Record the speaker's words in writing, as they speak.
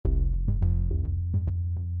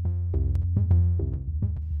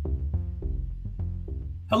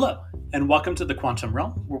Hello, and welcome to the Quantum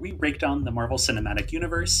Realm, where we break down the Marvel Cinematic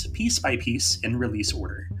Universe piece by piece in release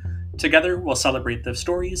order. Together, we'll celebrate the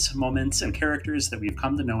stories, moments, and characters that we've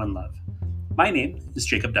come to know and love. My name is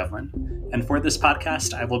Jacob Devlin, and for this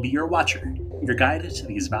podcast, I will be your watcher, your guide to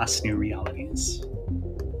these vast new realities.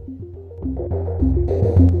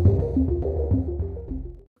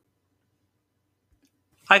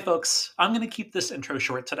 Hi, folks. I'm going to keep this intro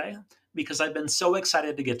short today because I've been so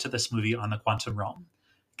excited to get to this movie on the Quantum Realm.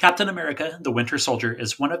 Captain America, the Winter Soldier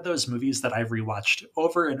is one of those movies that I've rewatched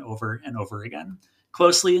over and over and over again,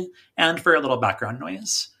 closely, and for a little background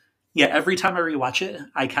noise. Yet every time I rewatch it,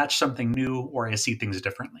 I catch something new or I see things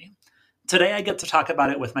differently. Today I get to talk about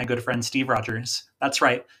it with my good friend Steve Rogers. That's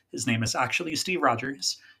right, his name is actually Steve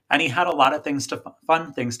Rogers, and he had a lot of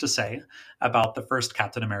fun things to say about the first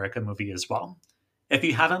Captain America movie as well. If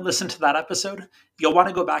you haven't listened to that episode, you'll want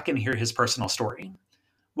to go back and hear his personal story.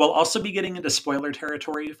 We'll also be getting into spoiler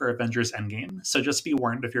territory for Avengers Endgame, so just be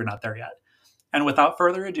warned if you're not there yet. And without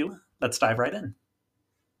further ado, let's dive right in.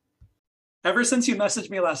 Ever since you messaged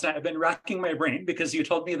me last night, I've been racking my brain because you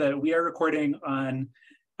told me that we are recording on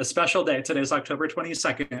a special day. Today's October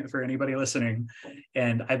 22nd for anybody listening.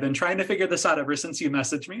 And I've been trying to figure this out ever since you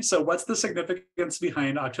messaged me. So what's the significance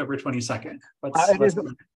behind October 22nd?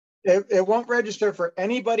 It won't register for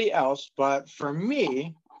anybody else, but for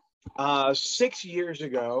me, 6 years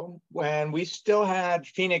ago, when we still had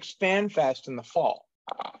Phoenix Fan Fest in the fall,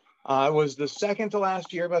 it was the second to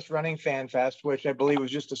last year of us running Fan Fest, which I believe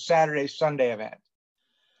was just a Saturday-Sunday event.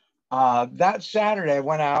 That Saturday, I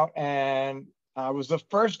went out, and it was the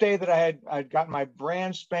first day that I'd gotten my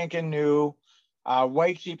brand spanking new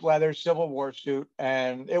white sheep leather Civil War suit,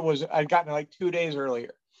 and I'd gotten it like 2 days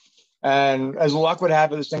earlier. And as luck would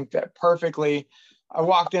have it, this thing fit perfectly. I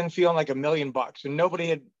walked in feeling like $1 million, and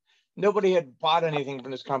nobody had bought anything from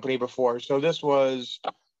this company before. So this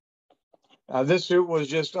suit was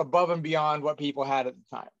just above and beyond what people had at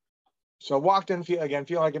the time. So I walked in feeling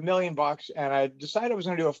like $1 million, and I decided I was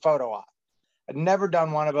going to do a photo op. I'd never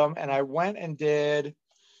done one of them, and I went and did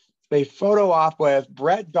a photo op with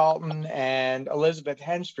Brett Dalton and Elizabeth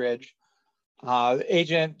Henstridge,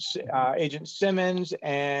 Agent Simmons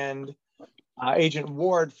and Agent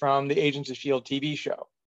Ward from the Agents of S.H.I.E.L.D. TV show.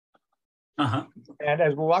 Uh-huh. And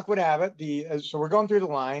as luck would have it, so we're going through the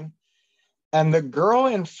line, and the girl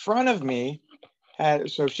in front of me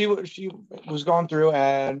she was going through,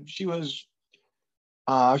 and she was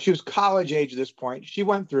college age at this point. She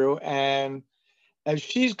went through, and as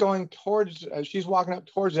she's walking up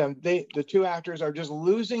towards them, the two actors are just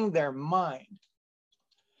losing their mind.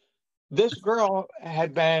 This girl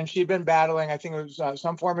she'd been battling, I think it was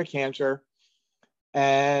some form of cancer,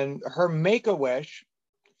 and her make-a-wish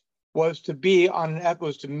was to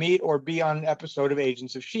meet or be on an episode of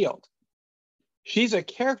Agents of S.H.I.E.L.D. She's a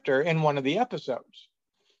character in one of the episodes,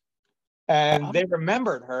 and they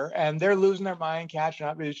remembered her, and they're losing their mind, catching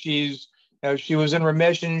up. She was in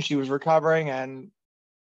remission, she was recovering, and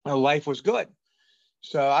life was good.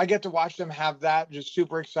 So I get to watch them have that just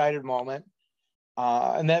super excited moment.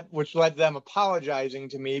 Which led to them apologizing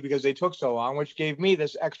to me because they took so long, which gave me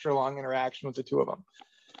this extra long interaction with the two of them.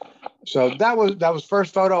 So that was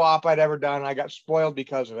first photo op I'd ever done. I got spoiled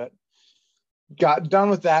because of it. Got done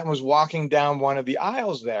with that and was walking down one of the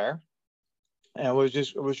aisles there, and was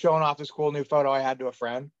showing off this cool new photo I had to a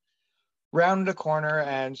friend. Rounded a corner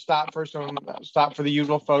and stopped for the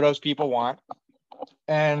usual photos people want.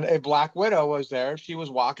 And a Black Widow was there. She was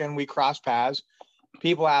walking. We crossed paths.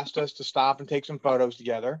 People asked us to stop and take some photos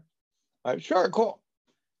together. Sure, cool.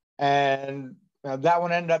 And that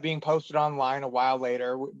one ended up being posted online a while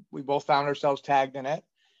later. We both found ourselves tagged in it.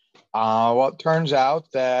 Well, it turns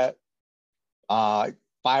out that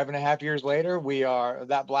 5.5 years later,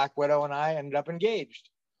 that Black Widow and I ended up engaged.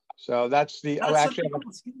 So I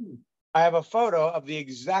have a photo of the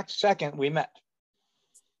exact second we met.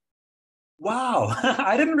 Wow.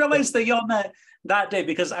 I didn't realize that y'all met that day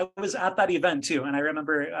because I was at that event too. And I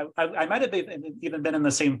remember I might have even been in the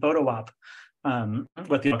same photo op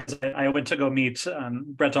with you, because I went to go meet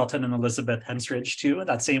Brett Dalton and Elizabeth Henstridge too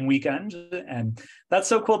that same weekend. And that's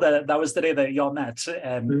so cool that was the day that y'all met,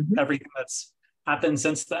 and everything that's happened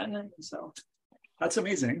since then. So that's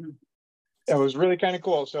amazing. It was really kind of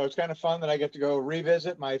cool. So it's kind of fun that I get to go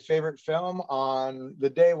revisit my favorite film on the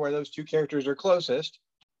day where those two characters are closest.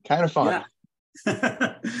 Kind of fun.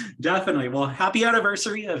 Yeah. Definitely. Well, happy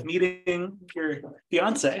anniversary of meeting your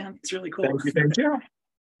fiance. It's really cool. Thank you.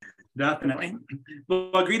 Definitely.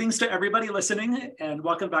 Well, greetings to everybody listening, and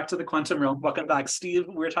welcome back to the Quantum Realm. Welcome back, Steve.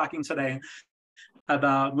 We're talking today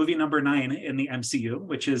about movie number 9 in the MCU,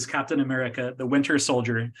 which is Captain America, the Winter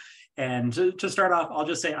Soldier. And to start off, I'll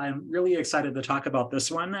just say I'm really excited to talk about this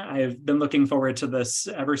one. I've been looking forward to this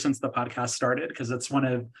ever since the podcast started because it's one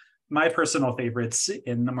of my personal favorites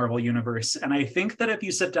in the Marvel Universe. And I think that if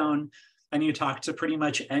you sit down and you talk to pretty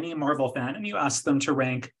much any Marvel fan and you ask them to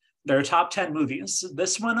rank their top 10 movies,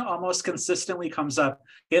 this one almost consistently comes up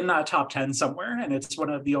in that top 10 somewhere. And it's one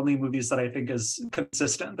of the only movies that I think is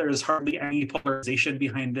consistent. There's hardly any polarization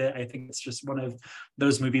behind it. I think it's just one of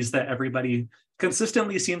those movies that everybody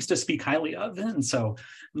consistently seems to speak highly of. And so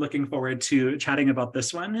I'm looking forward to chatting about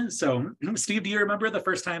this one. So Steve, do you remember the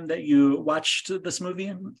first time that you watched this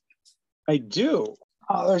movie? I do.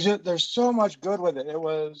 There's so much good with it.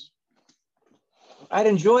 I'd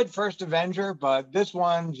enjoyed First Avenger, but this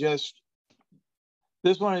one is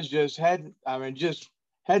just head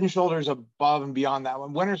and shoulders above and beyond that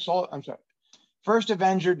one. First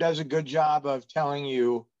Avenger does a good job of telling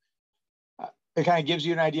you, it kind of gives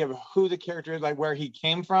you an idea of who the character is, like where he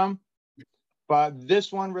came from. But this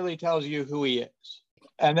one really tells you who he is.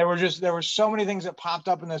 And there were so many things that popped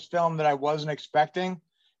up in this film that I wasn't expecting.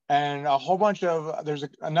 And there's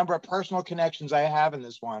a number of personal connections I have in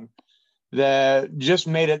this one that just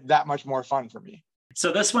made it that much more fun for me.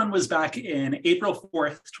 So this one was back in April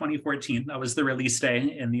 4th, 2014. That was the release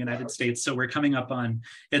day in the United States. So we're coming up on,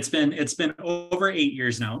 it's been over 8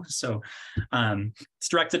 years now. So it's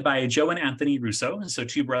directed by Joe and Anthony Russo. So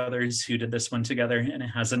two brothers who did this one together, and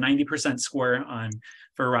it has a 90% score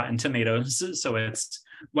for Rotten Tomatoes. So it's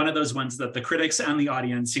one of those ones that the critics and the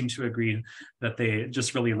audience seem to agree that they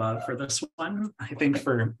just really love for this one. I think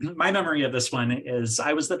for my memory of this one is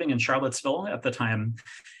I was living in Charlottesville at the time,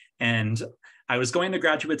 and I was going to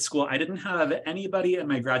graduate school. I didn't have anybody in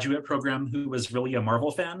my graduate program who was really a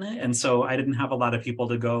Marvel fan. And so I didn't have a lot of people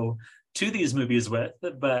to go to these movies with,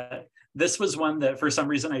 but this was one that for some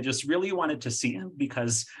reason I just really wanted to see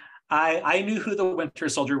because I knew who the Winter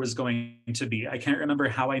Soldier was going to be. I can't remember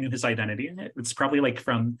how I knew his identity. It's probably like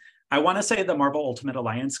from, I want to say the Marvel Ultimate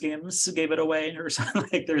Alliance games gave it away or something.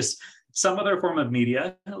 Like there's some other form of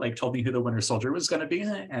media like told me who the Winter Soldier was going to be.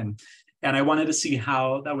 And I wanted to see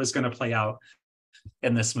how that was going to play out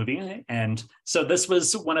in this movie. And so this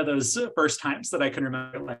was one of those first times that I can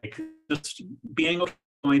remember like just being okay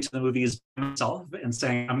going to the movies myself and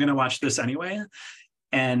saying, I'm going to watch this anyway.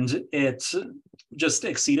 And it just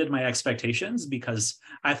exceeded my expectations because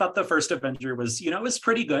I thought the first Avenger was, it was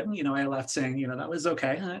pretty good. I left saying, that was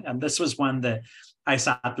okay. And this was one that I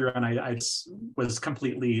sat through and I just was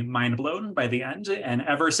completely mind blown by the end. And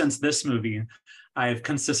ever since this movie, I've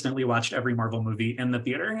consistently watched every Marvel movie in the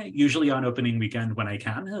theater, usually on opening weekend when I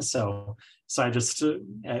can. So I just,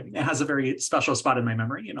 it has a very special spot in my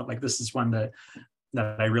memory. Like this is one that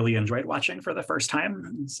I really enjoyed watching for the first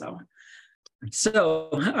time. So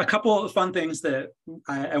a couple of fun things that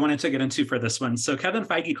I wanted to get into for this one. So Kevin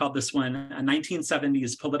Feige called this one a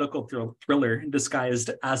 1970s political thriller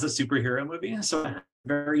disguised as a superhero movie. So a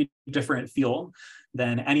very different feel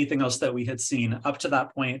than anything else that we had seen up to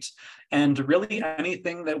that point. And really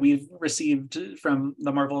anything that we've received from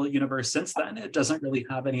the Marvel Universe since then, it doesn't really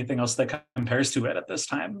have anything else that compares to it at this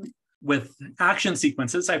time. With action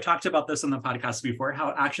sequences, I've talked about this in the podcast before,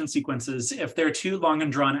 how action sequences, if they're too long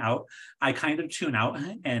and drawn out, I kind of tune out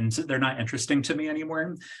and they're not interesting to me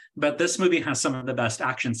anymore. But this movie has some of the best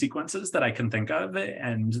action sequences that I can think of.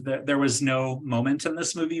 And there was no moment in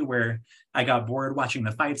this movie where I got bored watching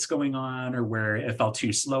the fights going on or where it felt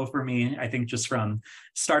too slow for me. I think just from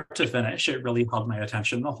start to finish, it really held my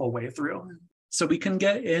attention the whole way through. So we can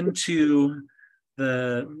get into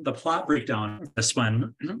the plot breakdown of this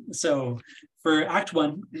one. So for Act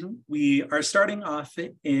 1, we are starting off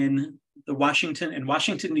in Washington,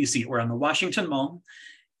 D.C. We're on the Washington Mall,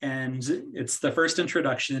 and it's the first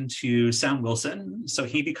introduction to Sam Wilson. So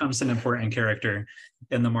he becomes an important character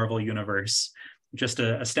in the Marvel Universe. Just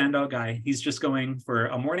a standout guy. He's just going for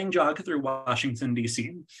a morning jog through Washington,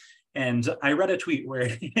 D.C. And I read a tweet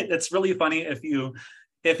where it's really funny if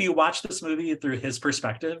you watch this movie through his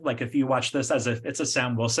perspective, like if you watch this as if it's a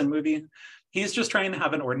Sam Wilson movie, he's just trying to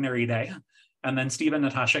have an ordinary day. And then Steve and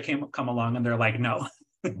Natasha come along and they're like, no.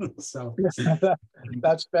 So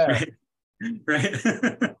that's fair. Right.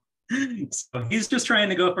 So he's just trying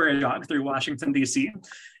to go for a jog through Washington, D.C.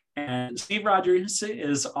 And Steve Rogers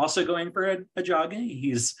is also going for a jog.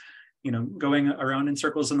 He's, going around in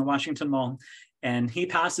circles in the Washington Mall, and he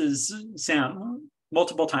passes Sam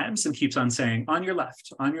multiple times and keeps on saying, on your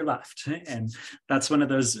left, on your left. And that's one of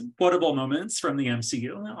those quotable moments from the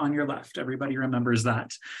MCU, on your left. Everybody remembers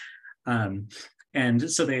that.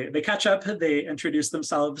 And so they catch up, they introduce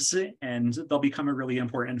themselves, and they'll become a really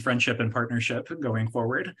important friendship and partnership going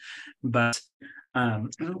forward. But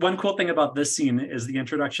one cool thing about this scene is the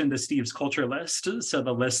introduction to Steve's culture list. So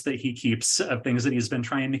the list that he keeps of things that he's been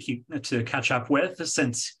trying to catch up with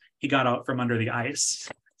since he got out from under the ice.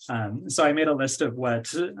 So I made a list of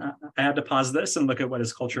what I had to pause this and look at what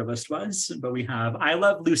his culture list was. But we have I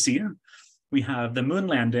Love Lucy, we have the moon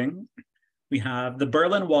landing, we have the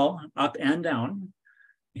Berlin Wall up and down,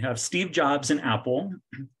 we have Steve Jobs and Apple,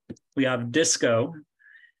 we have disco,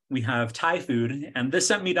 we have Thai food, and this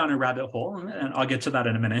sent me down a rabbit hole, and I'll get to that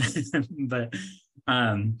in a minute. But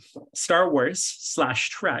Star Wars /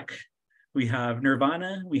 Trek, we have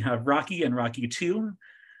Nirvana, we have Rocky and Rocky 2.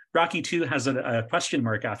 Rocky 2 has a question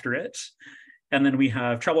mark after it. And then we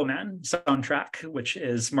have Trouble Man soundtrack, which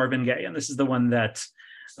is Marvin Gaye. And this is the one that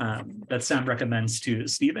Sam recommends to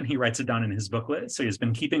Steve, and he writes it down in his booklet. So he's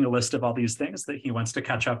been keeping a list of all these things that he wants to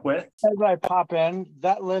catch up with. As I pop in,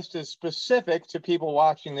 that list is specific to people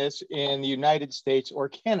watching this in the United States or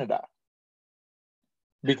Canada.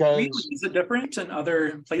 Because really? Is it different in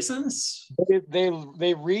other places? They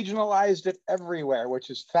regionalized it everywhere, which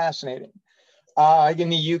is fascinating. In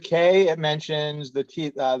the UK, it mentions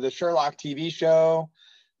the Sherlock TV show,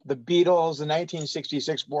 the Beatles, the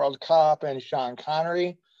 1966 World Cup, and Sean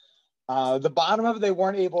Connery. The bottom of it, they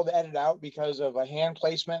weren't able to edit out because of a hand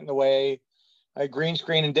placement and the way a green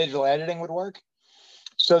screen and digital editing would work.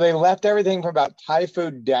 So they left everything from about Thai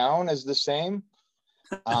food down as the same.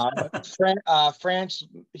 France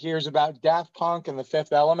hears about Daft Punk and the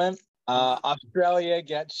Fifth Element. Australia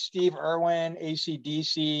gets Steve Irwin,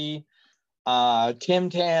 AC/DC, Tim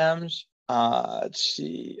Tams. Let's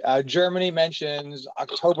see. Germany mentions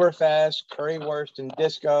Oktoberfest, currywurst, and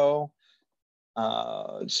disco.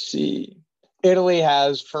 Let's see. Italy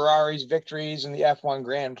has Ferrari's victories in the F1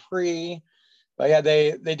 Grand Prix. But yeah,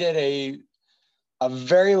 they did a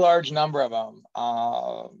very large number of them.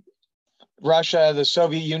 Russia, the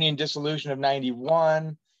Soviet Union dissolution of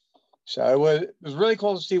 '91. So it was really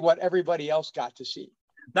cool to see what everybody else got to see.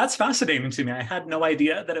 That's fascinating to me. I had no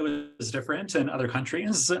idea that it was different in other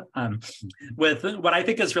countries. With what I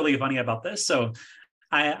think is really funny about this, so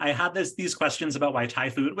I had these questions about why Thai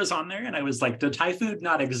food was on there, and I was like, did Thai food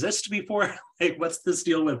not exist before? Like, what's this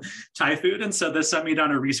deal with Thai food? And so this sent me down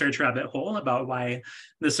a research rabbit hole about why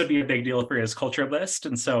this would be a big deal for his culture list.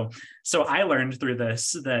 And so I learned through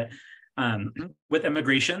this that with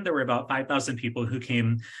immigration, there were about 5,000 people who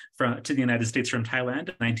came to the United States from Thailand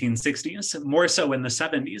in the 1960s. More so in the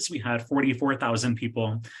 70s, we had 44,000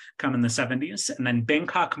 people come in the 70s. And then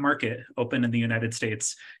Bangkok Market opened in the United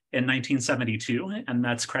States in 1972. And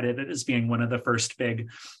that's credited as being one of the first big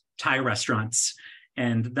Thai restaurants.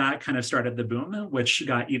 And that kind of started the boom, which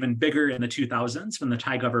got even bigger in the 2000s when the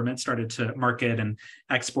Thai government started to market and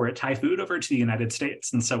export Thai food over to the United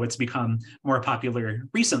States. And so it's become more popular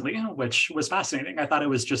recently, which was fascinating. I thought it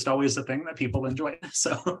was just always a thing that people enjoyed.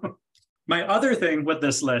 So my other thing with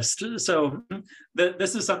this list, so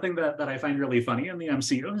this is something that I find really funny in the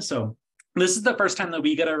MCU. So this is the first time that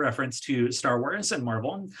we get a reference to Star Wars and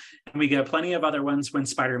Marvel, and we get plenty of other ones when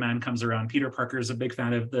Spider-Man comes around. Peter Parker is a big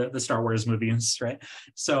fan of the Star Wars movies, right?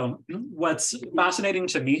 So what's fascinating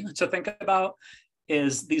to me to think about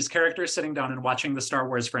is these characters sitting down and watching the Star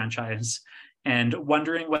Wars franchise and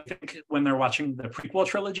wondering what they think when they're watching the prequel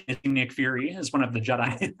trilogy. Nick Fury is one of the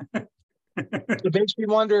Jedi. It makes me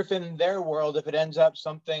wonder if in their world, if it ends up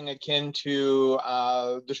something akin to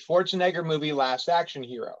the Schwarzenegger movie Last Action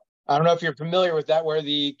Hero. I don't know if you're familiar with that, where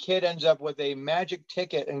the kid ends up with a magic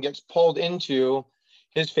ticket and gets pulled into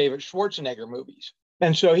his favorite Schwarzenegger movies.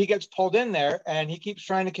 And so he gets pulled in there and he keeps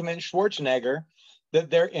trying to convince Schwarzenegger that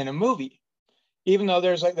they're in a movie. Even though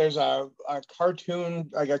there's a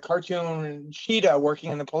cartoon cheetah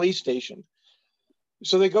working in the police station.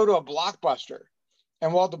 So they go to a Blockbuster.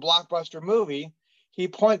 And while the Blockbuster movie,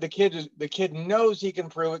 the kid knows he can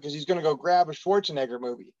prove it because he's going to go grab a Schwarzenegger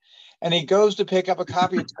movie. And he goes to pick up a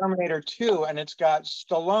copy of Terminator 2, and it's got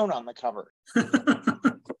Stallone on the cover.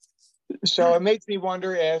 So it makes me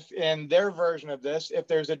wonder if in their version of this, if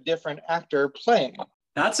there's a different actor playing.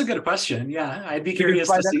 That's a good question. Yeah, I'd be curious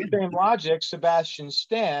to see. By that same logic, Sebastian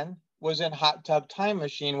Stan was in Hot Tub Time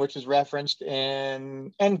Machine, which is referenced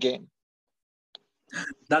in Endgame.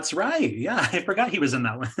 That's right. Yeah, I forgot he was in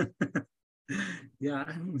that one. Yeah,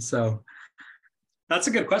 so that's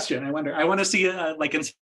a good question. I want to see like in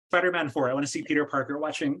Spider-Man 4, I want to see Peter Parker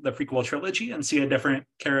watching the prequel trilogy and see a different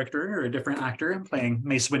character or a different actor playing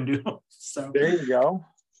Mace Windu. So there you go.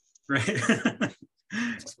 Right.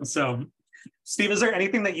 So, Steve, is there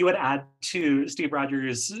anything that you would add to Steve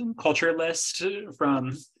Rogers' culture list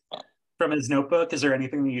from from his notebook? Is there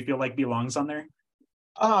anything that you feel like belongs on there?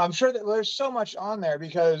 I'm sure that there's so much on there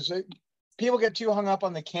because people get too hung up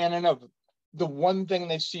on the canon of the one thing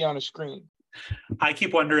they see on a screen. I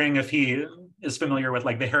keep wondering if he is familiar with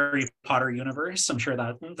like the Harry Potter universe. I'm sure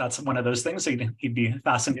that's one of those things he'd be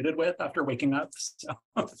fascinated with after waking up. So,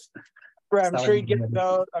 Right, so I'm sure you get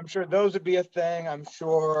those. I'm sure those would be a thing. I'm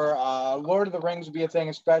sure Lord of the Rings would be a thing,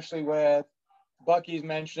 especially with Bucky's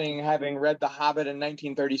mentioning having read The Hobbit in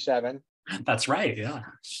 1937. That's right. Yeah.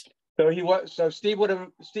 So Steve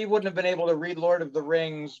wouldn't have been able to read Lord of the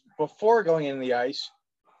Rings before going in the ice,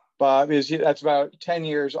 but that's about 10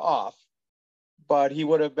 years off. But he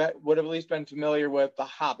would have at least been familiar with The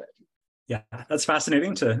Hobbit. Yeah, that's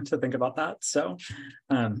fascinating to think about that. So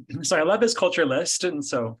I love his culture list, and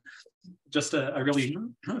so just a really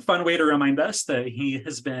fun way to remind us that he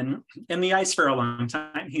has been in the ice for a long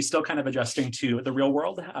time. He's still kind of adjusting to the real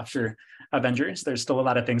world after Avengers. There's still a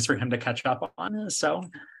lot of things for him to catch up on. So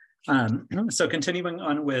continuing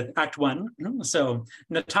on with Act 1. So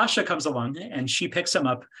Natasha comes along and she picks him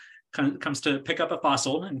up, comes to pick up a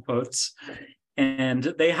fossil, in quotes, and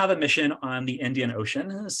they have a mission on the Indian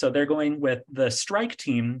Ocean. So they're going with the strike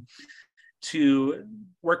team to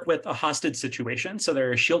work with a hostage situation. So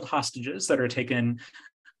there are shield hostages that are taken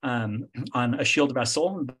on a shield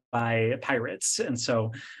vessel by pirates. And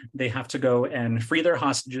so they have to go and free their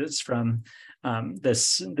hostages from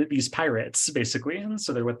these pirates, basically. And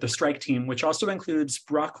so they're with the strike team, which also includes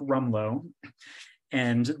Brock Rumlow.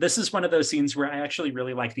 And this is one of those scenes where I actually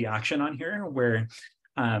really like the action on here, where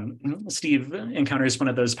Steve encounters one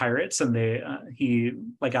of those pirates and he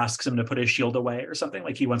like asks him to put his shield away or something.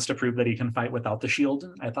 Like he wants to prove that he can fight without the shield.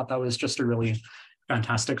 I thought that was just a really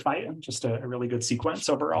fantastic fight and just a really good sequence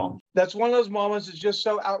overall. That's one of those moments that's just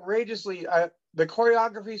so outrageously, the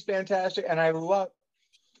choreography is fantastic. And I love,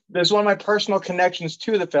 this is one of my personal connections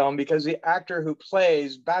to the film because the actor who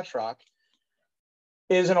plays Batroc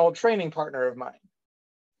is an old training partner of mine.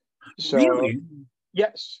 So, really?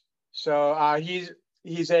 Yes. So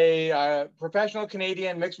he's a professional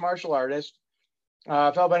Canadian mixed martial artist,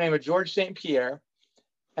 a fellow by the name of George St. Pierre,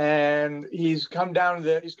 and he's come down to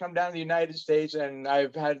the United States, and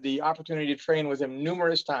I've had the opportunity to train with him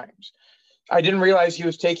numerous times. I didn't realize he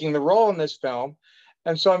was taking the role in this film,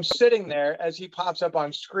 and so I'm sitting there as he pops up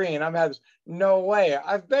on screen. I'm having no way,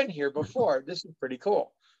 I've been here before. This is pretty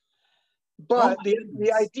cool. But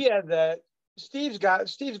the idea that Steve's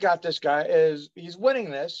got this guy is he's winning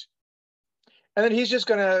this. And then he's just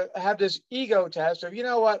going to have this ego test of, you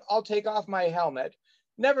know what, I'll take off my helmet.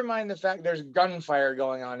 Never mind the fact there's gunfire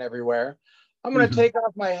going on everywhere. I'm going to take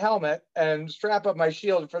off my helmet and strap up my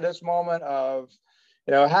shield for this moment of,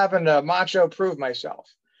 having to macho prove myself.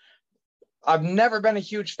 I've never been a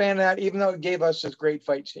huge fan of that, even though it gave us this great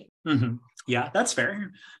fight scene. Mm-hmm. Yeah, that's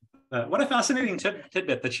fair. What a fascinating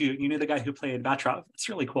tidbit that you knew the guy who played Batroc. It's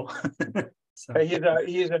really cool. So.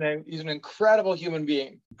 He's an incredible human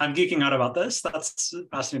being. I'm geeking out about this. That's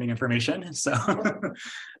fascinating information. So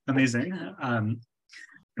amazing.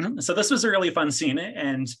 So this was a really fun scene.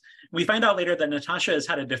 And we find out later that Natasha has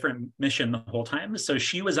had a different mission the whole time. So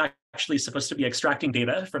she was actually supposed to be extracting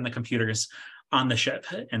data from the computers on the ship.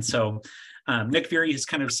 And so Nick Fury has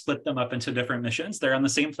kind of split them up into different missions. They're on the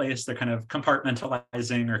same place. They're kind of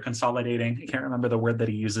compartmentalizing or consolidating. I can't remember the word that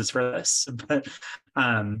he uses for this,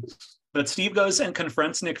 but Steve goes and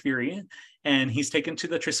confronts Nick Fury, and he's taken to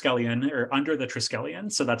the Triskelion, or under the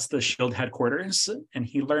Triskelion. So that's the SHIELD headquarters. And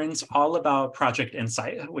he learns all about Project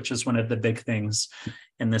Insight, which is one of the big things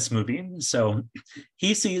in this movie. So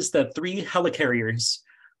he sees that 3 helicarriers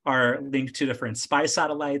are linked to different spy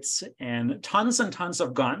satellites and tons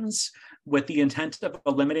of guns with the intent of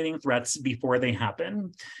eliminating threats before they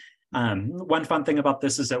happen. One fun thing about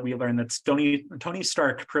this is that we learn that Tony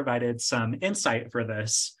Stark provided some insight for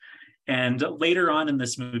this. And later on in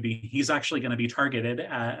this movie, he's actually going to be targeted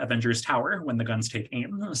at Avengers Tower when the guns take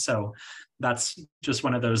aim. So that's just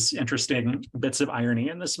one of those interesting bits of irony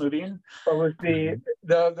in this movie. But with the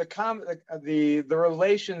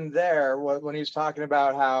relation there, when he's talking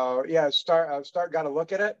about how Stark got a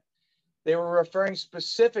look at it, they were referring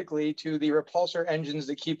specifically to the repulsor engines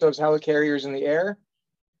that keep those helicarriers in the air.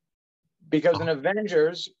 Because in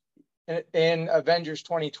Avengers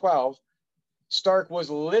 2012. Stark was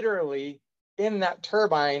literally in that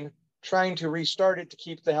turbine trying to restart it to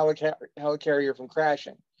keep the helicarrier from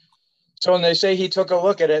crashing. So when they say he took a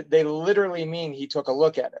look at it, they literally mean he took a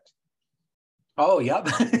look at it. Oh, yeah.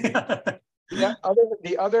 Yeah.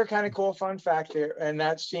 The other kind of cool fun fact here in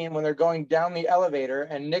that scene when they're going down the elevator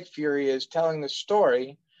and Nick Fury is telling the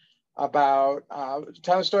story about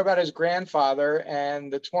his grandfather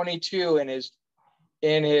and the 22 in his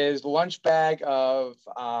in his lunch bag of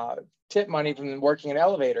tip money from working an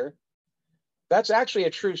elevator. That's actually a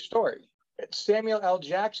true story. It's Samuel L.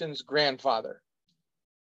 Jackson's grandfather.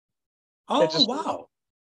 Oh, wow.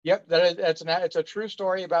 Yep, it's a true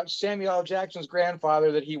story about Samuel L. Jackson's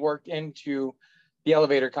grandfather that he worked into the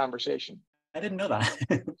elevator conversation. I didn't know that.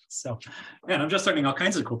 So, man, I'm just learning all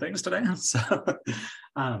kinds of cool things today. So,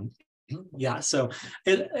 yeah, so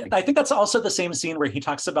I think that's also the same scene where he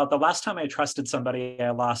talks about the last time I trusted somebody, I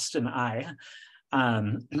lost an eye.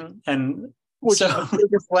 And which so, is the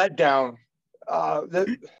biggest letdown.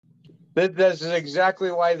 This is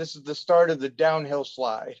exactly why this is the start of the downhill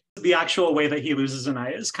slide. The actual way that he loses an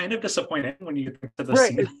eye is kind of disappointing when you think to the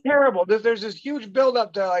scene. It's terrible. There's this huge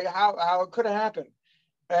buildup to like how it could have happened,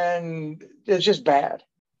 and it's just bad.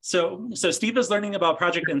 So Steve is learning about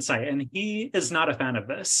Project Insight, and he is not a fan of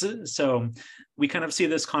this. So we kind of see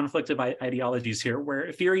this conflict of ideologies here,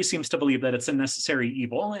 where Fury seems to believe that it's a necessary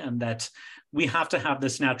evil and that we have to have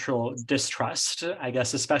this natural distrust, I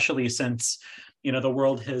guess, especially since, you know, the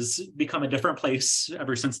world has become a different place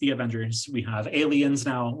ever since the Avengers. We have aliens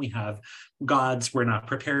now, we have gods. We're not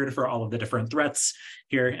prepared for all of the different threats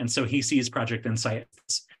here. And so he sees Project Insight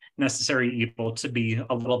as necessary evil to be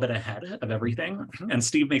a little bit ahead of everything. And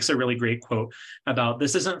Steve makes a really great quote about,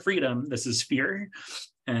 this isn't freedom, this is fear.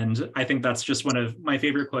 And I think that's just one of my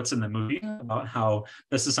favorite quotes in the movie about how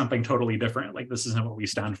this is something totally different. Like, this isn't what we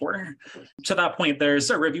stand for. To that point,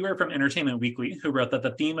 there's a reviewer from Entertainment Weekly who wrote that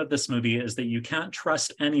the theme of this movie is that you can't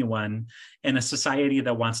trust anyone in a society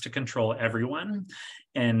that wants to control everyone.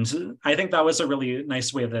 And I think that was a really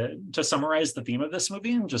nice way to summarize the theme of this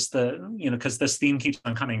movie, and just because this theme keeps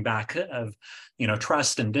on coming back of,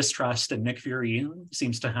 trust and distrust, and Nick Fury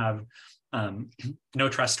seems to have no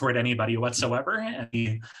trust toward anybody whatsoever, and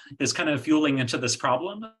he is kind of fueling into this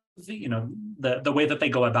problem. The way that they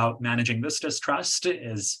go about managing this distrust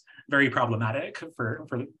is very problematic for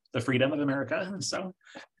the freedom of America. So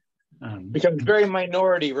becomes very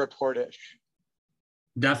Minority Report-ish.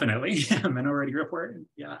 Definitely. Minority Report.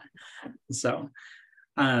 Yeah. So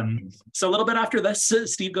a little bit after this,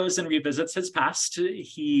 Steve goes and revisits his past.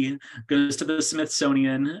 He goes to the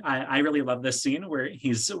Smithsonian. I really love this scene where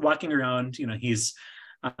he's walking around, he's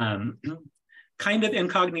kind of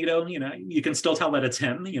incognito, you can still tell that it's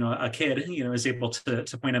him, a kid, is able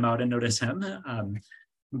to point him out and notice him.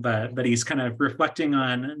 But he's kind of reflecting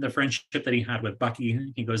on the friendship that he had with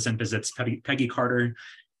Bucky. He goes and visits Peggy Carter.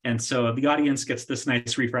 And so the audience gets this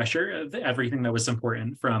nice refresher of everything that was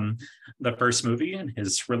important from the first movie and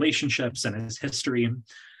his relationships and his history.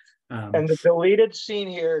 And the deleted scene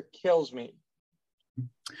here kills me.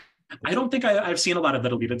 I don't think I've seen a lot of the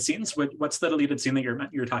deleted scenes. What's the deleted scene that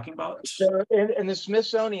you're talking about? So in the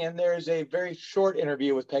Smithsonian, there's a very short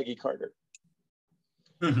interview with Peggy Carter.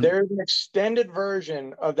 Mm-hmm. There's an extended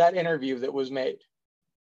version of that interview that was made.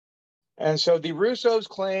 And so the Russos'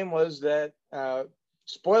 claim was that,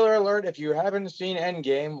 spoiler alert, if you haven't seen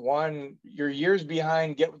Endgame, one, you're years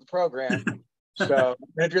behind, get with the program. So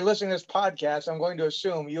if you're listening to this podcast, I'm going to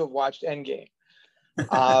assume you have watched Endgame.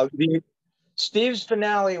 Steve's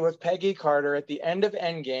finale with Peggy Carter at the end of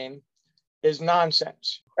Endgame is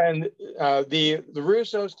nonsense. And the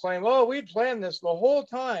Russos claim, we planned this the whole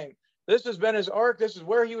time. This has been his arc. This is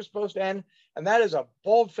where he was supposed to end. And that is a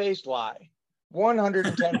bold-faced lie,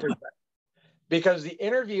 110%. Because the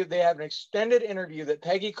interview, they have an extended interview that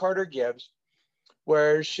Peggy Carter gives,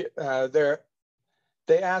 where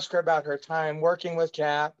they ask her about her time working with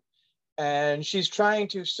Cap, and she's trying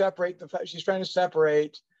to separate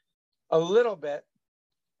a little bit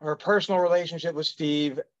her personal relationship with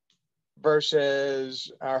Steve versus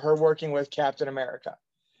her working with Captain America.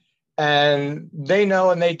 And they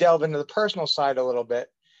know, and they delve into the personal side a little bit.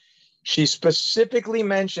 She specifically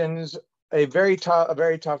mentions a very tough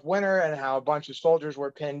winter, and how a bunch of soldiers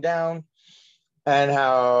were pinned down, and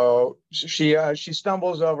how she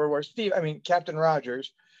stumbles over where Captain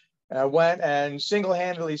Rogers went and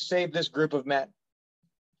single-handedly saved this group of men,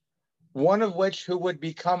 one of which who would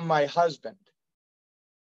become my husband.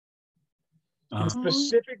 She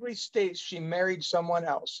specifically states she married someone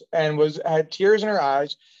else and had tears in her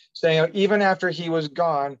eyes, saying even after he was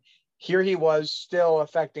gone, here he was still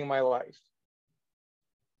affecting my life.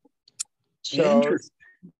 So,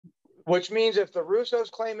 which means if the Russos'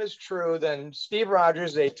 claim is true, then Steve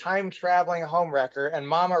Rogers is a time-traveling homewrecker, and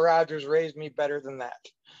Mama Rogers raised me better than that.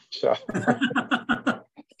 So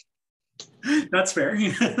that's fair.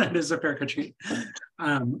 That is a fair critique.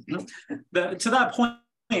 To that point,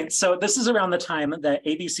 So this is around the time that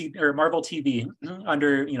ABC or Marvel TV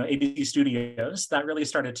under ABC Studios that really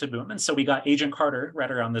started to boom, and so we got Agent Carter right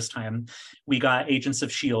around this time. We got Agents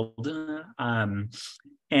of Shield, and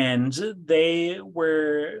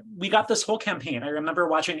we got this whole campaign. I remember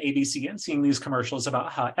watching ABC and seeing these commercials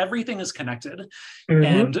about how everything is connected,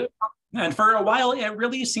 and for a while it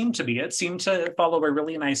really seemed to be. It seemed to follow a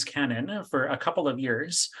really nice canon for a couple of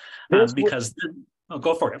years, because. Oh,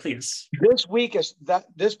 go for it, please.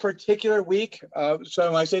 This particular week. So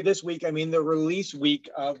when I say this week, I mean the release week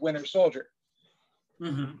of Winter Soldier.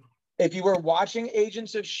 Mm-hmm. If you were watching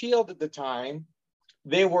Agents of Shield at the time,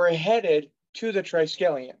 they were headed to the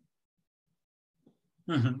Triskelion.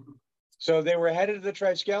 Mm-hmm. So they were headed to the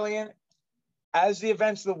Triskelion as the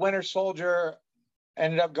events of the Winter Soldier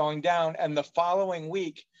ended up going down, and the following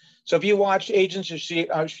week. So if you watched Agents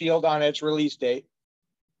of Shield on its release date,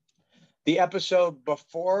 the episode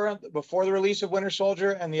before the release of Winter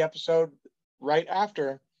Soldier and the episode right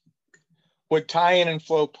after would tie in and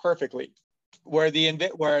flow perfectly, where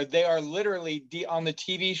they are literally on the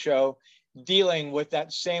TV show dealing with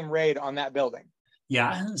that same raid on that building.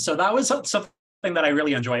 Yeah, so that was something that I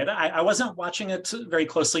really enjoyed. I wasn't watching it very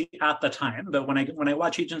closely at the time, but when I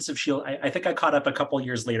watch Agents of Shield, I think I caught up a couple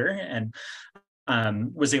years later and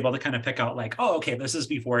was able to kind of pick out like, oh, okay, this is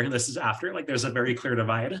before, this is after. Like, there's a very clear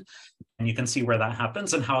divide, and you can see where that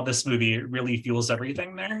happens and how this movie really fuels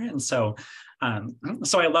everything there. And so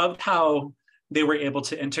I loved how they were able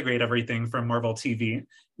to integrate everything from Marvel TV.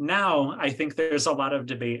 Now I think there's a lot of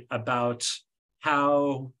debate about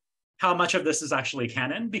how much of this is actually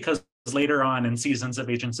canon, because later on in seasons of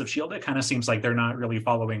Agents of Shield, it kind of seems like they're not really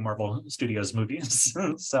following Marvel Studios movies.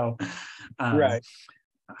 So right.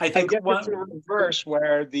 I think it's a reverse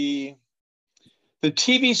where the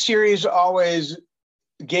TV series always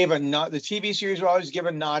gave a nod. The TV series would always give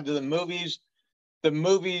a nod to the movies. The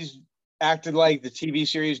movies acted like the TV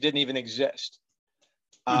series didn't even exist.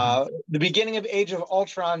 The beginning of Age of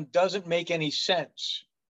Ultron doesn't make any sense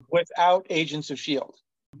without Agents of Shield.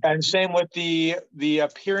 And same with the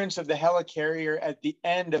appearance of the helicarrier at the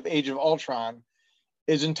end of Age of Ultron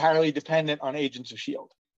is entirely dependent on Agents of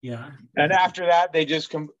Shield. Yeah. And after that, they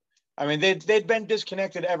just they'd been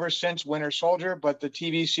disconnected ever since Winter Soldier, but the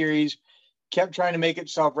TV series kept trying to make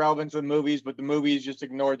itself relevant to the movies, but the movies just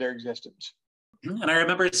ignored their existence. And I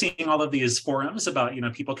remember seeing all of these forums about,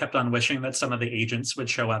 people kept on wishing that some of the agents would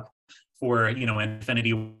show up for,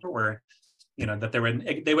 Infinity War, or, that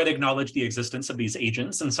they would acknowledge the existence of these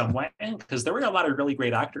agents in some way, because there were a lot of really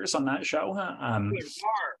great actors on that show.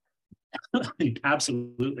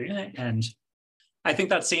 Absolutely. And I think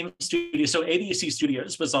that same studio, so ABC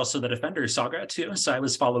Studios was also the Defenders saga too. So I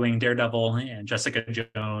was following Daredevil and Jessica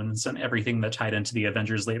Jones and everything that tied into the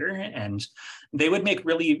Avengers later. And they would make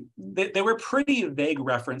they were pretty vague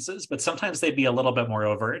references, but sometimes they'd be a little bit more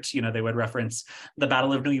overt. They would reference the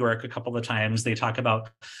Battle of New York a couple of times. They talk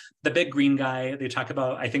about the big green guy. They talk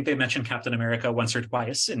about, I think they mentioned Captain America once or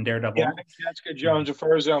twice in Daredevil. Yeah, Jessica Jones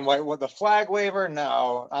refers to him like, what, the flag waver?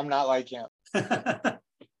 No, I'm not like him.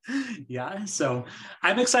 Yeah, so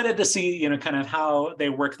I'm excited to see, kind of how they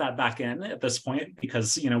work that back in at this point,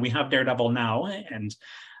 because, we have Daredevil now, and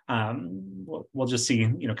we'll just see,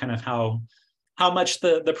 kind of how much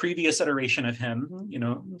the previous iteration of him,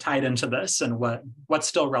 tied into this, and what's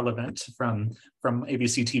still relevant from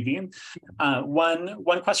ABC TV.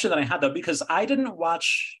 One question that I had, though, because I didn't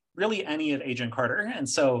watch really any of Agent Carter, and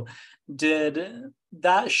so did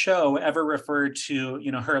that show ever refer to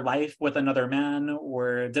her life with another man,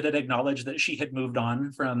 or did it acknowledge that she had moved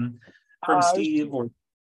on from Steve? Or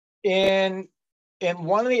in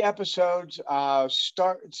one of the episodes, Howard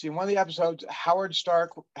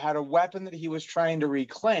Stark had a weapon that he was trying to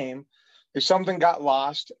reclaim. If something got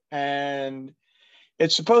lost, and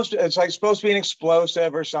it's supposed to be an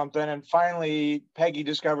explosive or something, and finally Peggy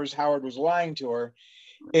discovers Howard was lying to her.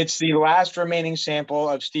 It's the last remaining sample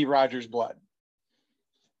of Steve Rogers' blood.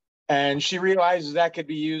 And she realizes that could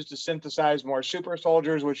be used to synthesize more super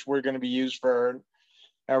soldiers, which were going to be used for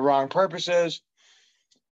wrong purposes.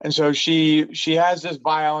 And so she has this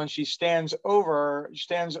vial, and she stands over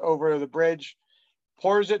the bridge,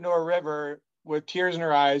 pours it into a river with tears in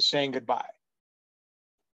her eyes, saying goodbye.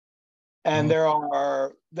 And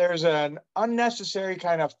there's an unnecessary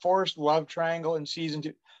kind of forced love triangle in season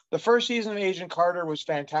 2. The first season of Agent Carter was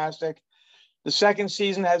fantastic. The second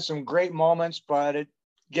season has some great moments, but it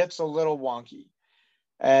gets a little wonky.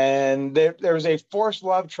 And there was a forced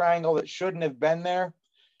love triangle that shouldn't have been there.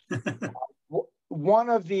 One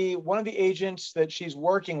of the agents that she's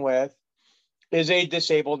working with is a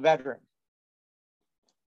disabled veteran.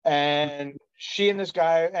 And she and this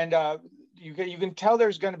guy, and you can tell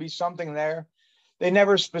there's going to be something there. They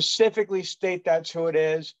never specifically state that's who it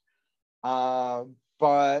is, but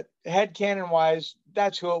headcanon wise,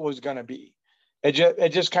 that's who it was going to be. It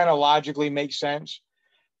just kind of logically makes sense.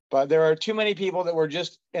 But there are too many people that were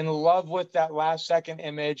just in love with that last second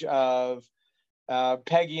image of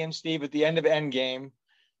Peggy and Steve at the end of Endgame,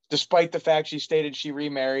 despite the fact she stated she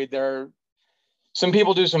remarried. Some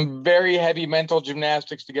people do some very heavy mental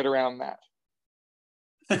gymnastics to get around that.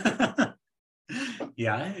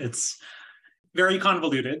 Yeah, it's very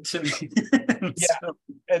convoluted to me. Yeah,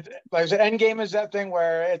 like I said, Endgame is that thing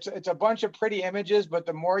where it's a bunch of pretty images, but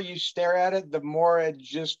the more you stare at it, the more it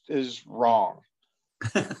just is wrong.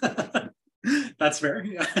 That's fair.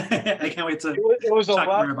 I can't wait to. It was talk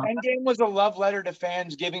more about Endgame was a love letter to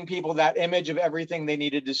fans, giving people that image of everything they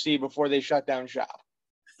needed to see before they shut down shop.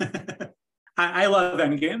 I love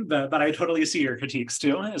Endgame, but I totally see your critiques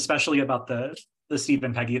too, especially about the Steve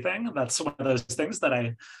and Peggy thing. That's one of those things that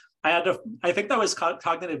I had to. I think that was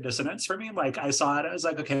cognitive dissonance for me. Like I saw it, I was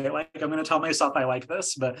like, okay, like I'm going to tell myself I like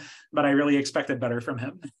this, but I really expected better from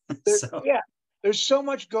him. So. Yeah, there's so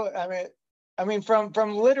much I mean, from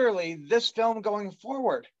literally this film going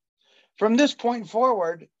forward, from this point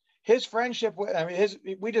forward, his friendship.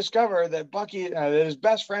 We discover that Bucky, that his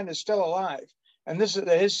best friend, is still alive, and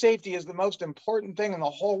his safety is the most important thing in the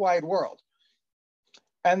whole wide world.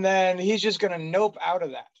 And then he's just going to nope out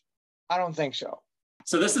of that. I don't think so.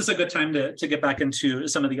 So this is a good time to get back into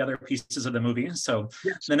some of the other pieces of the movie. So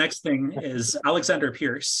yes. The next thing is Alexander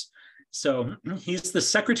Pierce. So he's the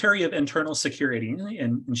Secretary of Internal Security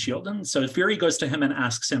in S.H.I.E.L.D. So Fury goes to him and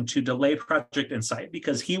asks him to delay Project Insight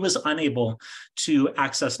because he was unable to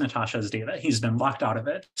access Natasha's data. He's been locked out of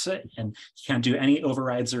it and can't do any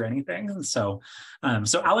overrides or anything. So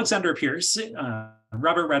Alexander Pierce,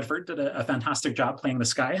 Robert Redford did a fantastic job playing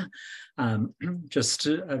this guy. Just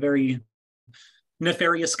a very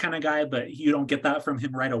nefarious kind of guy, but you don't get that from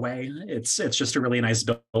him right away. It's just a really nice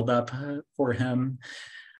build up for him.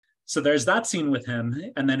 So there's that scene with him.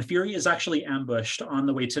 And then Fury is actually ambushed on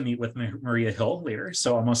the way to meet with Maria Hill later.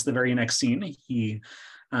 So almost the very next scene, he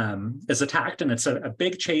is attacked, and it's a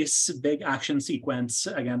big chase, big action sequence.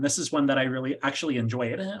 Again, this is one that I really actually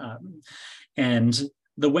enjoyed. And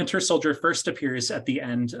the Winter Soldier first appears at the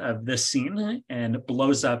end of this scene and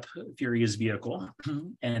blows up Fury's vehicle.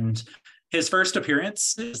 And his first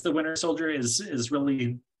appearance as the Winter Soldier is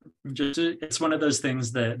really just, it's one of those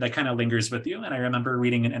things that kind of lingers with you. And I remember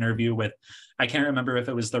reading an interview with, I can't remember if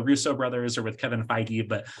it was the Russo brothers or with Kevin Feige,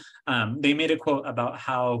 but they made a quote about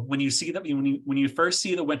how when you see that, when you first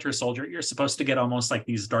see the Winter Soldier, you're supposed to get almost like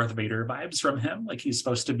these Darth Vader vibes from him. Like he's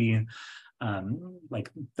supposed to be like,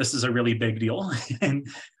 this is a really big deal. And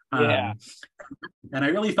yeah. And I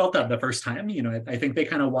really felt that the first time. I think they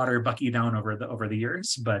kind of water Bucky down over the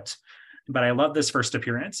years, but I love this first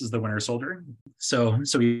appearance as the Winter Soldier. So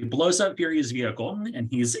he blows up Fury's vehicle and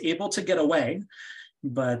he's able to get away.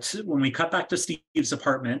 But when we cut back to Steve's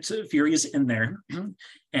apartment, Fury's in there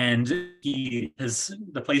and the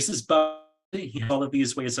place is bugged. He has all of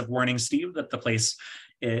these ways of warning Steve that the place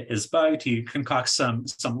is bugged. He concocts some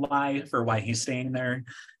lie for why he's staying there.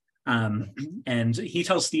 And he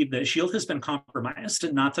tells Steve that S.H.I.E.L.D. has been compromised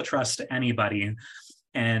and not to trust anybody.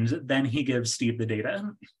 And then he gives Steve the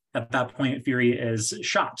data. At that point, Fury is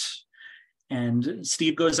shot. And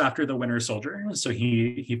Steve goes after the Winter Soldier. So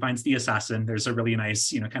he finds the assassin. There's a really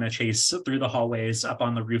nice, kind of chase through the hallways, up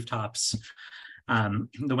on the rooftops.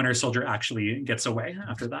 The Winter Soldier actually gets away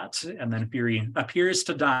after that. And then Fury appears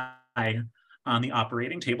to die on the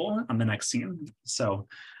operating table on the next scene. So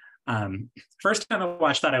first time I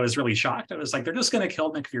watched that, I was really shocked. I was like, they're just going to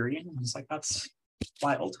kill Nick Fury. I was like, that's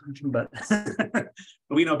wild. But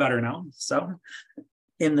we know better now. So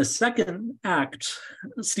in the second act,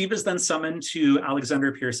 Steve is then summoned to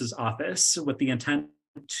Alexander Pierce's office with the intent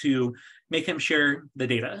to make him share the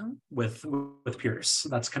data with Pierce.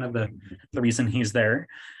 That's kind of the reason he's there.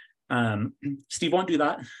 Steve won't do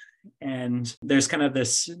that. And there's kind of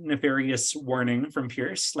this nefarious warning from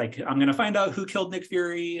Pierce, like, I'm going to find out who killed Nick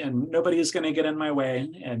Fury and nobody is going to get in my way.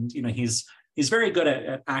 And, he's very good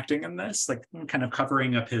at acting in this, like kind of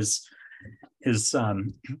covering up his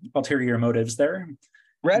ulterior motives there.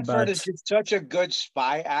 Redford is just such a good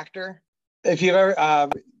spy actor. If you've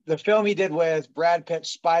ever, the film he did with Brad Pitt,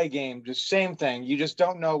 Spy Game, just same thing. You just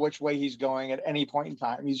don't know which way he's going at any point in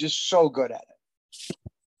time. He's just so good at it.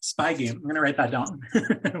 Spy Game. I'm going to write that down.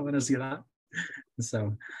 I want to see that.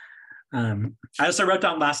 So I also wrote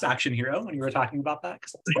down Last Action Hero when you were talking about that,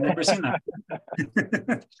 because I've never seen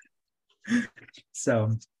that.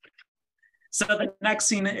 So So the next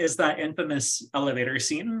scene is that infamous elevator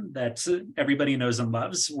scene that everybody knows and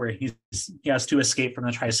loves, where he has to escape from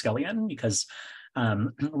the Triskelion because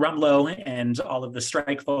Rumlow and all of the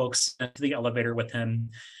strike folks into the elevator with him.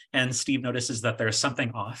 And Steve notices that there's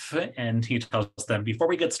something off, and he tells them, before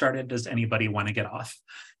we get started, does anybody want to get off?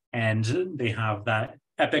 And they have that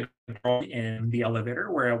epic in the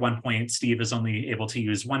elevator where at one point Steve is only able to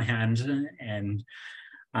use one hand, and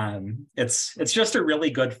it's just a really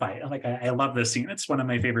good fight. Like I love this scene. It's one of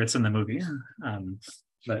my favorites in the movie.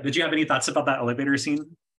 But did you have any thoughts about that elevator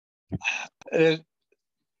scene? It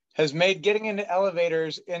has made getting into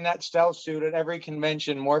elevators in that stealth suit at every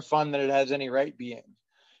convention more fun than it has any right being.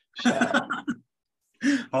 So.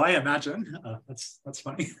 Oh, I imagine. That's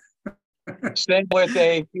funny. Same with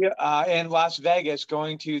in Las Vegas,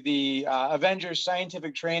 going to the Avengers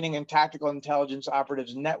Scientific Training and Tactical Intelligence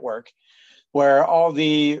Operatives Network, where all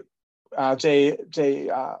the it's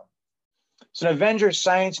an Avengers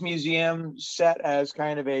Science Museum set as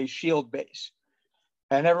kind of a shield base,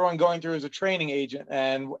 and everyone going through is a training agent.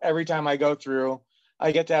 And every time I go through,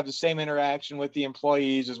 I get to have the same interaction with the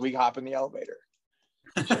employees as we hop in the elevator.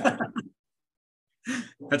 So,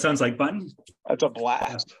 that sounds like fun. That's a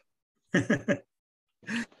blast. It's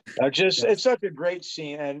such a great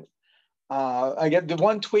scene. And I get the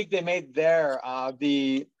one tweak they made there,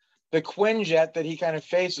 the Quinjet that he kind of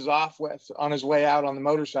faces off with on his way out on the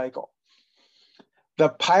motorcycle. The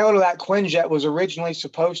pilot of that Quinjet was originally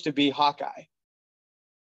supposed to be Hawkeye.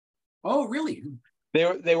 Oh, really?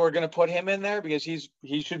 They were going to put him in there because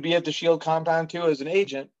he should be at the SHIELD compound too as an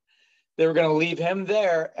agent. They were going to leave him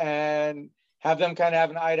there and have them kind of have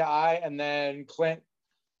an eye to eye, and then Clint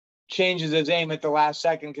changes his aim at the last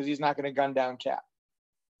second because he's not going to gun down Cap.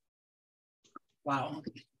 Wow.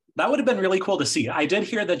 That would have been really cool to see. I did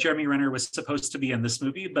hear that Jeremy Renner was supposed to be in this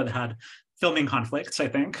movie, but had filming conflicts, I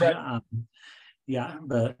think. Right. Yeah,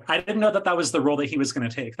 but I didn't know that was the role that he was going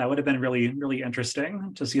to take. That would have been really, really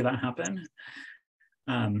interesting to see that happen.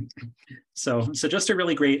 So just a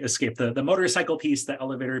really great escape. The motorcycle piece, the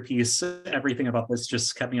elevator piece, everything about this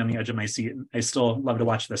just kept me on the edge of my seat. I still love to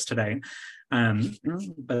watch this today.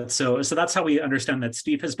 But so that's how we understand that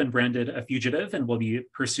Steve has been branded a fugitive and will be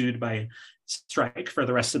pursued by Strike for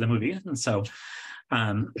the rest of the movie. And so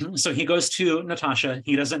he goes to Natasha.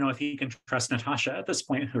 He doesn't know if he can trust Natasha at this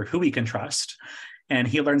point, or who he can trust. And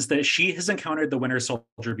he learns that she has encountered the Winter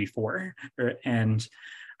Soldier before, and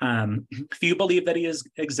few believe that he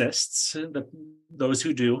exists. Those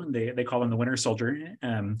who do, they call him the Winter Soldier.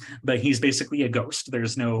 But he's basically a ghost.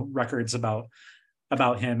 There's no records about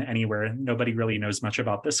him anywhere. Nobody really knows much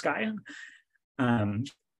about this guy. And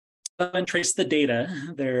trace the data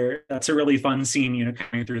there. That's a really fun scene,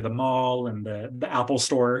 coming through the mall and the Apple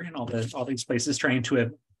store and all these places, trying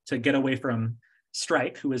to get away from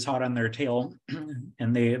Strike, who is hot on their tail.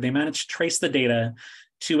 And they managed to trace the data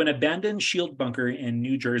to an abandoned SHIELD bunker in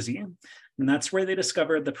New Jersey. And that's where they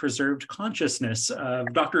discovered the preserved consciousness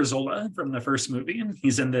of Dr. Zola from the first movie.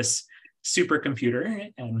 He's in this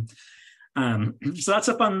supercomputer. And so that's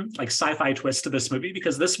a fun sci-fi twist to this movie,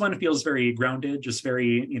 because this one feels very grounded, just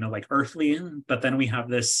very, earthly. But then we have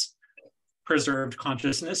this preserved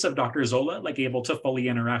consciousness of Dr. Zola, able to fully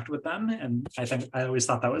interact with them. And I always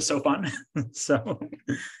thought that was so fun. So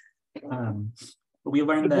we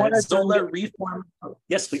learned that Zola reformed. Oh,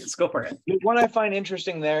 yes, please go for it. What I find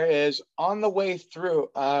interesting there is on the way through,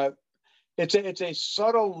 it's a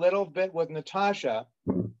subtle little bit with Natasha,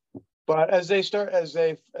 but as they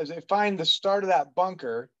find the start of that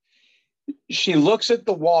bunker, she looks at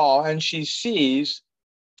the wall and she sees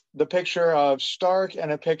the picture of Stark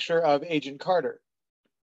and a picture of Agent Carter,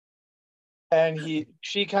 and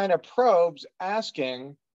she kind of probes,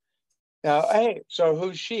 asking, "Hey, so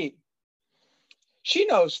who's she?" She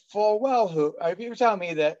knows full well who. If you're telling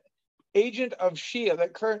me that agent of SHIELD,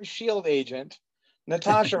 that current SHIELD agent,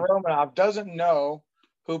 Natasha Romanoff, doesn't know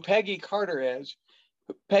who Peggy Carter is,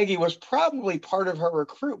 Peggy was probably part of her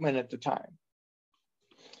recruitment at the time.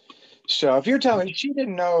 So if you're telling me she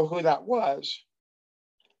didn't know who that was,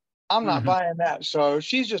 I'm not buying that. So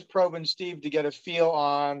she's just probing Steve to get a feel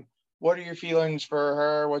on what are your feelings for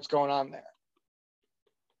her, what's going on there.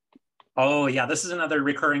 Oh yeah, this is another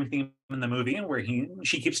recurring theme in the movie where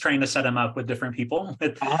she keeps trying to set him up with different people,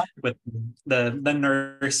 with the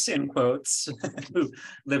nurse in quotes who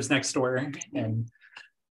lives next door and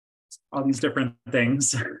all these different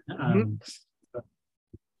things.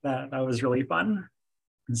 That was really fun.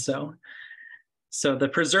 And so the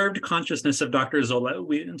preserved consciousness of Dr. Zola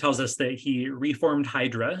tells us that he reformed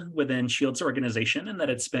Hydra within SHIELD's organization, and that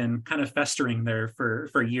it's been kind of festering there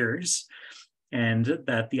for years. and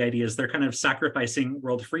that the idea is they're kind of sacrificing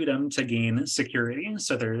world freedom to gain security.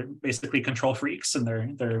 So they're basically control freaks, and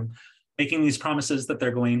they're making these promises that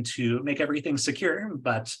they're going to make everything secure,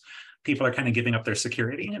 but people are kind of giving up their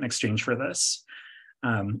security in exchange for this.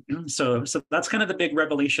 So that's kind of the big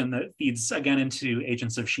revelation that feeds again into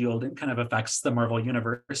Agents of S.H.I.E.L.D. and kind of affects the Marvel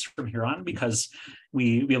universe from here on, because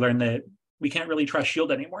we learn that we can't really trust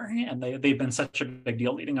S.H.I.E.L.D. anymore, and they've been such a big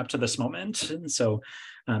deal leading up to this moment. And so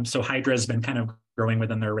Hydra has been kind of growing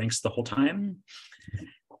within their ranks the whole time.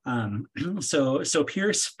 So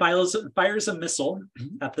Pierce fires a missile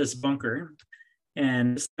at this bunker,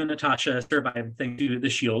 and Natasha survived thanks to the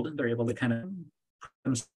shield. They're able to kind of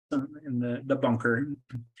put them in the bunker.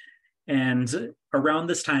 And around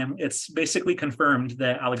this time, it's basically confirmed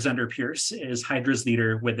that Alexander Pierce is Hydra's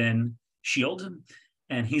leader within S.H.I.E.L.D.,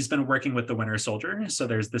 and he's been working with the Winter Soldier. So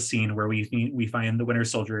there's the scene where we find the Winter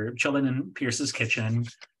Soldier chilling in Pierce's kitchen.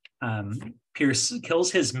 Pierce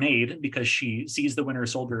kills his maid because she sees the Winter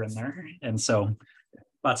Soldier in there, and so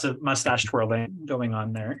lots of mustache twirling going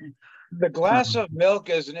on there. The glass of milk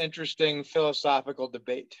is an interesting philosophical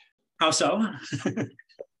debate. How so?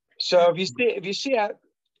 So if you see it,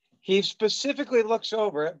 he specifically looks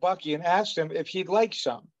over at Bucky and asks him if he'd like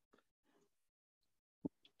some.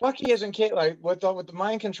 Bucky isn't like with the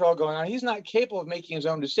mind control going on. He's not capable of making his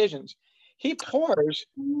own decisions. He pours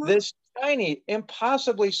this tiny,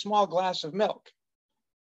 impossibly small glass of milk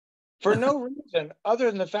for no reason other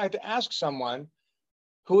than the fact to ask someone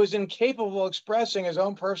who is incapable of expressing his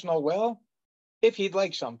own personal will if he'd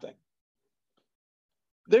like something.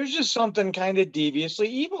 There's just something kind of deviously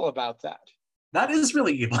evil about that. That is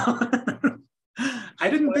really evil. I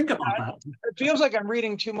didn't think about that. It feels like I'm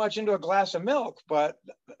reading too much into a glass of milk, but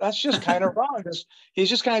that's just kind of wrong. He's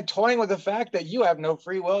just kind of toying with the fact that you have no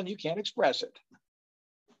free will and you can't express it.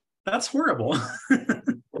 That's horrible.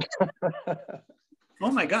 Oh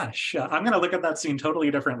my gosh. I'm going to look at that scene totally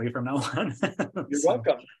differently from now on. You're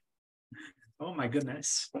welcome. Oh my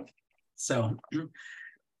goodness.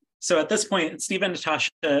 So at this point, Steve and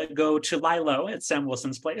Natasha go to lie low at Sam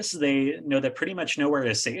Wilson's place. They know that pretty much nowhere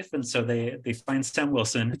is safe. And so they find Sam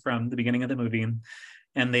Wilson from the beginning of the movie,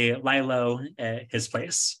 and they lie low at his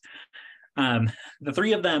place. The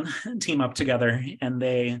three of them team up together, and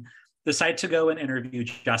they decide to go and interview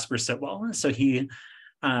Jasper Sitwell. So he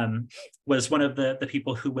was one of the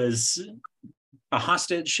people who was a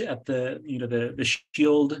hostage at the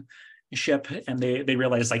S.H.I.E.L.D. ship, and they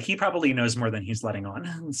realize like he probably knows more than he's letting on.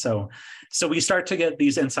 And so we start to get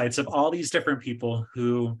these insights of all these different people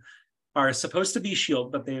who are supposed to be S.H.I.E.L.D.,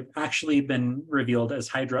 but they've actually been revealed as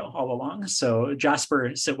Hydra all along. So Jasper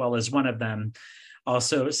Sitwell is one of them.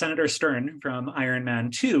 Also, Senator Stern from Iron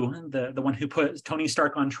Man 2, the one who put Tony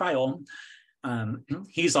Stark on trial,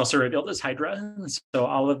 he's also revealed as Hydra. So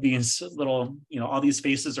all of these little, all these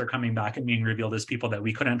faces are coming back and being revealed as people that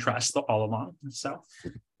we couldn't trust all along. So,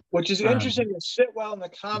 which is interesting to Sitwell in the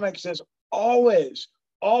comics is always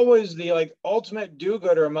the ultimate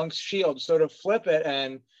do-gooder amongst S.H.I.E.L.D. So to flip it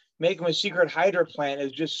and make him a secret Hydra plan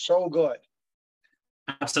is just so good.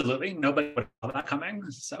 Absolutely. Nobody would have that coming.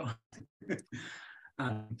 So,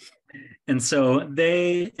 and so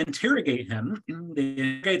they interrogate him. They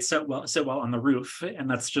interrogate Sitwell on the roof. And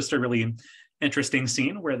that's just a really interesting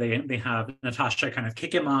scene where they have Natasha kind of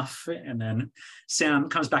kick him off, and then Sam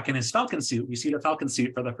comes back in his Falcon suit. We see the Falcon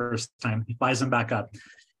suit for the first time. He flies him back up,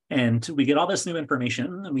 and we get all this new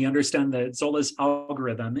information, and we understand that Zola's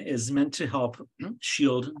algorithm is meant to help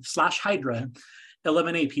S.H.I.E.L.D./Hydra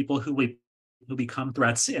eliminate people who become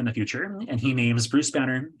threats in the future. And he names Bruce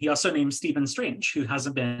Banner. He also names Stephen Strange, who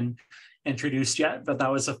hasn't been introduced yet, but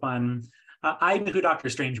that was a fun. I knew who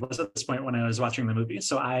Doctor Strange was at this point when I was watching the movie,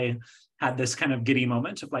 so I had this kind of giddy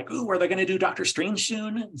moment of like, ooh, are they going to do Doctor Strange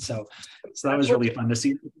soon? So that was really fun to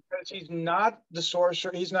see. Because he's not the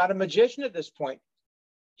sorcerer. He's not a magician at this point.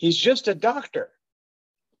 He's just a doctor.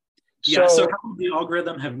 Yeah, so how would the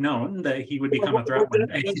algorithm have known that he would become a threat one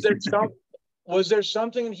day? Was there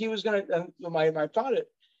something he was going to, my thought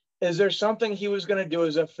is there something he was going to do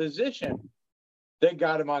as a physician that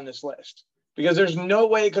got him on this list? Because there's no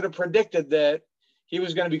way he could have predicted that he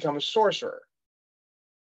was going to become a sorcerer.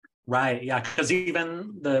 Right, yeah, because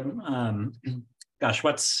even the,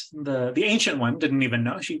 what's the Ancient One didn't even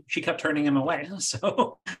know. She kept turning him away.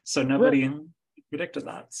 So nobody predicted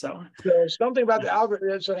that. So something about the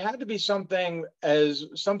algorithm, so it had to be something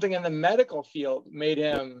in the medical field made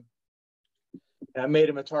him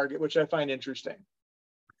a target, which I find interesting.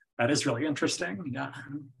 That is really interesting. Yeah.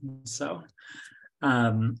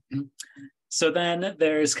 So then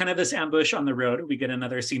there's kind of this ambush on the road. We get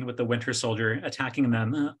another scene with the Winter Soldier attacking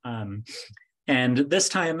them. And this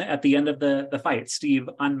time, at the end of the fight, Steve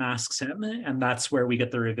unmasks him, and that's where we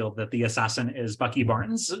get the reveal that the assassin is Bucky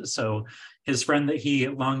Barnes. So his friend that he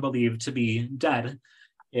long believed to be dead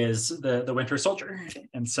is the Winter Soldier,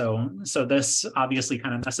 and so this obviously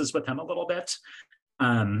kind of messes with him a little bit.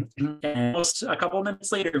 And almost a couple of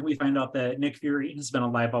minutes later, we find out that Nick Fury has been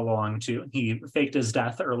alive all along too. He faked his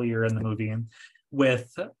death earlier in the movie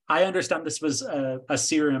with, I understand this was a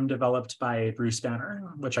serum developed by Bruce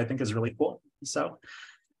Banner, which I think is really cool. So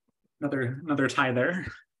another tie there.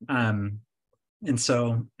 And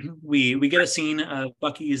so we get a scene of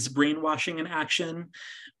Bucky's brainwashing in action,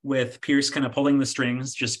 with Pierce kind of pulling the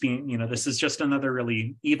strings, just being, this is just another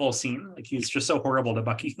really evil scene. Like, he's just so horrible to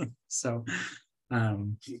Bucky. So,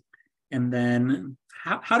 and then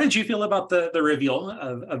how did you feel about the reveal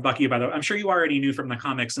of Bucky, by the way? I'm sure you already knew from the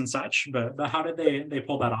comics and such, but how did they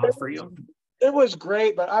pull that off for you? It was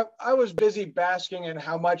great, but I was busy basking in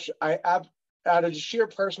how much out of sheer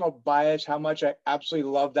personal bias, how much I absolutely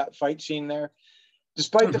love that fight scene there.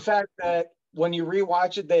 Despite the fact that when you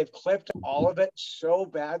rewatch it, they've clipped all of it so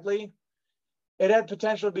badly, it had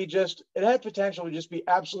potential to just be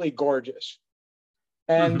absolutely gorgeous.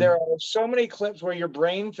 And there are so many clips where your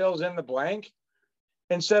brain fills in the blank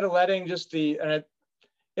instead of letting just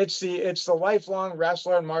it's the lifelong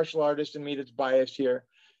wrestler and martial artist in me that's biased here.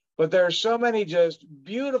 But there are so many just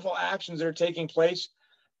beautiful actions that are taking place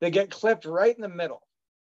that get clipped right in the middle.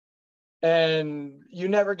 And you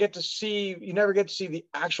never get to see the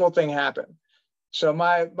actual thing happen. So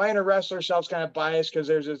my inner wrestler self's kind of biased because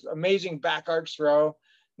there's this amazing back arch throw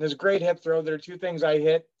and this great hip throw. There are two things I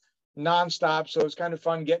hit nonstop, so it's kind of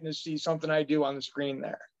fun getting to see something I do on the screen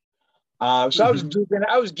there. So I was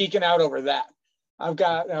geeking out over that. I've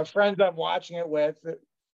got friends I'm watching with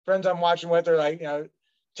are like,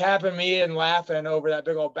 tapping me and laughing over that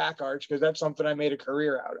big old back arch because that's something I made a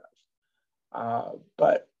career out of.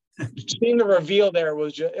 But seeing the reveal there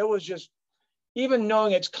was just even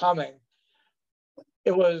knowing it's coming.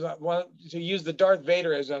 It was to use the Darth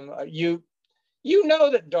Vaderism. You know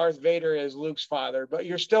that Darth Vader is Luke's father, but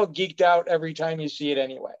you're still geeked out every time you see it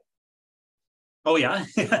anyway. Oh yeah.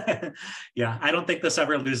 Yeah, I don't think this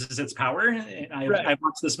ever loses its power. I've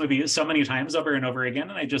watched this movie so many times over and over again,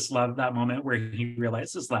 and I just love that moment where he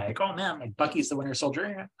realizes, like, oh man, like Bucky's the Winter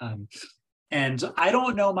Soldier. And I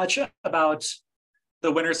don't know much about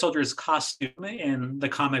the Winter Soldier's costume in the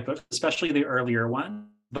comic book, especially the earlier one.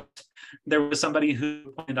 But there was somebody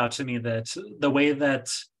who pointed out to me that the way that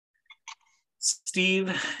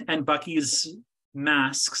Steve and Bucky's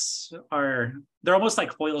masks they're almost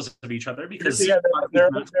like foils of each other, because they're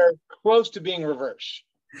close to being reversed.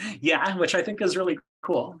 Yeah, which I think is really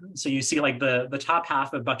cool. So you see like the top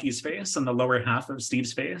half of Bucky's face and the lower half of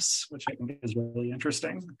Steve's face, which I think is really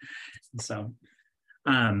interesting. So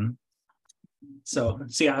yeah,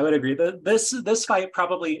 I would agree that this fight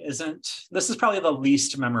probably isn't. This is probably the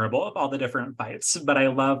least memorable of all the different fights, but I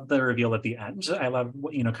love the reveal at the end. I love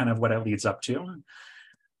kind of what it leads up to.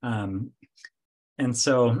 And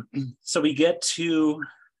so we get to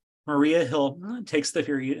Maria Hill takes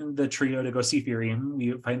the trio to go see Fury, and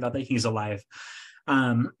we find out that he's alive.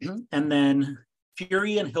 And then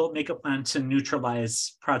Fury and Hill make a plan to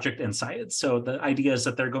neutralize Project Insight. So the idea is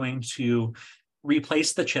that they're going to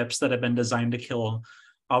replace the chips that have been designed to kill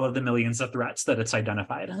all of the millions of threats that it's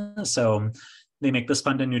identified. So they make this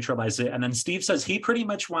plan to neutralize it. And then Steve says he pretty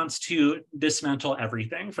much wants to dismantle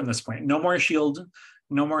everything from this point. No more SHIELD,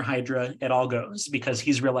 no more Hydra, it all goes, because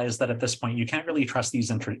he's realized that at this point, you can't really trust these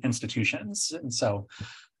institutions. And so,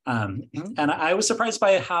 and I was surprised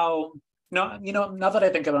by how, now that I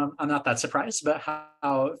think of it, I'm not that surprised, but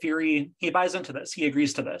how Fury, he buys into this. He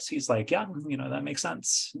agrees to this. He's like, yeah, that makes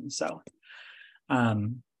sense. And so,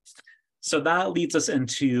 so that leads us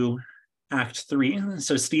into Act 3.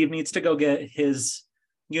 So Steve needs to go get his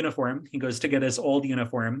uniform. He goes to get his old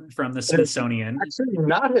uniform from the Smithsonian. Actually,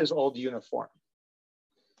 not his old uniform.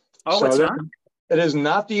 Oh, so it's not? It is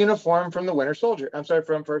not the uniform from the Winter Soldier. I'm sorry,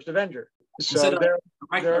 from First Avenger. So is it a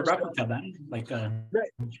replica then? Right.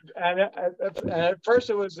 And at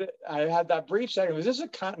first it was, I had that brief second, was this a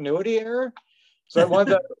continuity error? So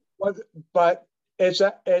but it's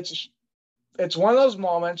one of those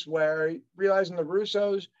moments where realizing the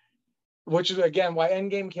Russos, which is again why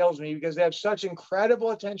Endgame kills me, because they have such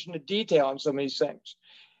incredible attention to detail on some of these things,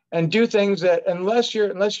 and do things that unless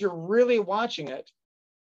you're really watching it,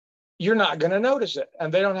 you're not going to notice it,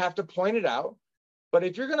 and they don't have to point it out. But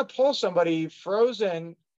if you're going to pull somebody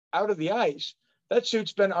frozen out of the ice, that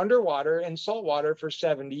suit's been underwater in salt water for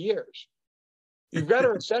 70 years. You've got to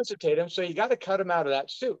resuscitate him, so you got to cut him out of that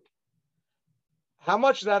suit. How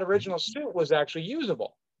much of that original suit was actually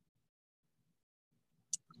usable?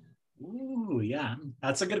 Ooh, yeah,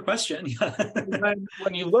 that's a good question.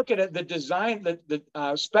 When you look at it, the design,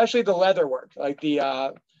 especially the leather work, like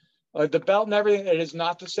the belt and everything, it is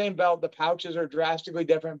not the same belt. The pouches are drastically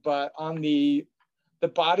different, but on the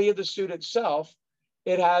body of the suit itself,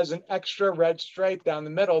 it has an extra red stripe down the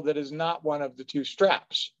middle that is not one of the two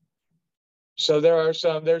straps. So there's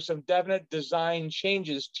some definite design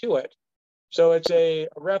changes to it. So it's a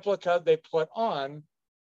replica they put on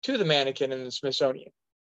to the mannequin in the Smithsonian.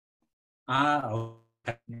 Ah,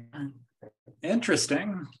 okay.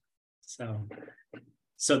 Interesting. So,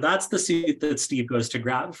 so that's the suit that Steve goes to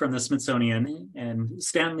grab from the Smithsonian, and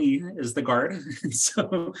Stanley is the guard.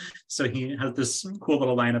 So he has this cool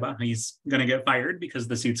little line about how he's going to get fired because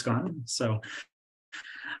the suit's gone. So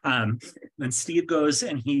then Steve goes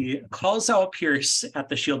and he calls out Pierce at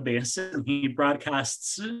the shield base, and he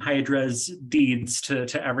broadcasts Hydra's deeds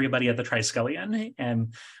to everybody at the Triskelion.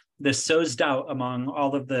 And this sows doubt among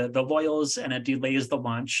all of the loyals, and it delays the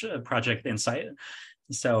launch of Project Insight.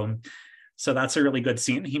 So that's a really good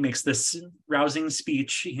scene. He makes this rousing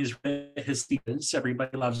speech. He's his thesis.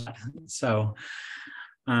 Everybody loves that. So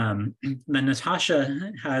then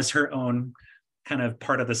Natasha has her own kind of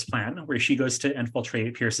part of this plan where she goes to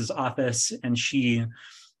infiltrate Pierce's office, and she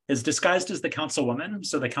is disguised as the councilwoman.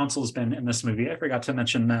 So the council's been in this movie. I forgot to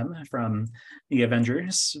mention them from the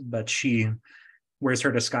Avengers, but she wears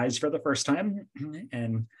her disguise for the first time.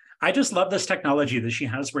 And I just love this technology that she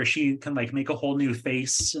has where she can like make a whole new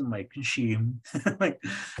face, and like she like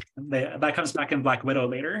that comes back in Black Widow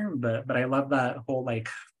later, but I love that whole like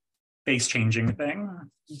face changing thing.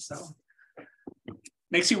 So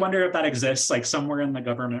makes you wonder if that exists like somewhere in the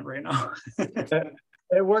government right now.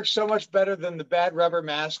 It works so much better than the bad rubber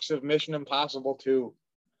masks of Mission Impossible 2.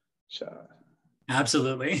 So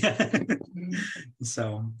Absolutely.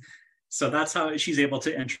 So that's how she's able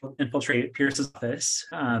to infiltrate Pierce's office.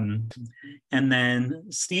 And then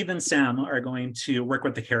Steve and Sam are going to work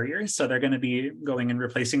with the carriers. So they're going to be going and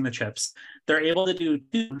replacing the chips. They're able to do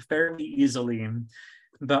two fairly easily.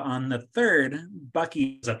 But on the third,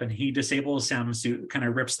 Bucky is up and he disables Sam's suit, kind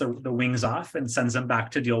of rips the wings off and sends him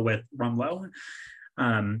back to deal with Rumlow.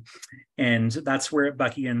 And that's where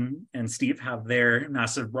Bucky and Steve have their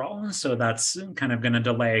massive brawl. So that's kind of going to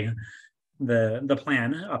delay the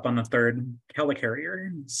plan up on the third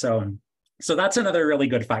helicarrier. So that's another really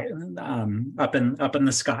good fight up in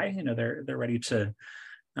the sky. You know, they're ready to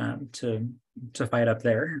fight up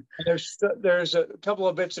there. There's a couple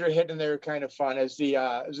of bits that are hidden there, kind of fun as the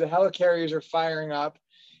helicarriers are firing up,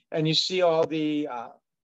 and you see the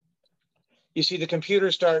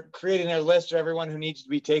computers start creating their list of everyone who needs to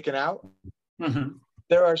be taken out. Mm-hmm.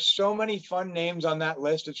 There are so many fun names on that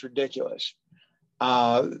list; it's ridiculous.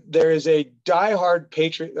 There is a diehard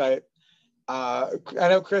Patriot. I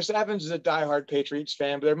know Chris Evans is a diehard Patriots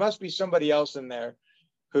fan, but there must be somebody else in there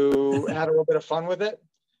who had a little bit of fun with it.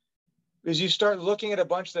 Because you start looking at a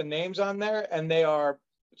bunch of the names on there, and they are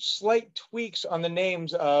slight tweaks on the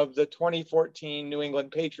names of the 2014 New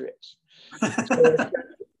England Patriots. So,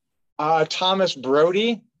 Thomas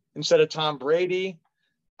Brody instead of Tom Brady.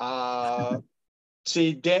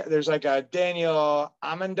 There's like a Daniel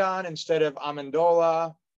Amendon instead of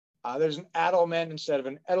Amendola. There's an Adelman instead of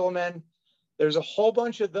an Edelman. There's a whole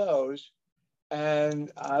bunch of those.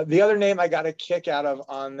 And the other name I got a kick out of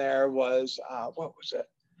on there was, what was it?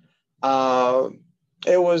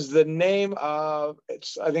 It was the name of,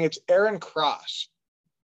 I think it's Aaron Cross,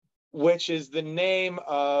 which is the name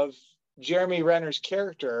of Jeremy Renner's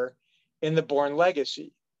character in The Bourne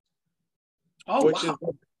Legacy. Oh, wow.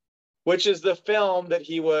 Which is the film that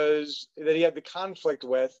he had the conflict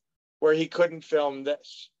with, where he couldn't film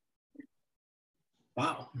this.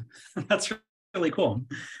 Wow, that's really cool.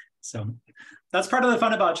 So that's part of the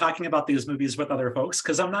fun about talking about these movies with other folks,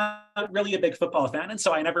 because I'm not really a big football fan, and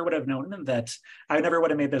so I never would have known that. I never would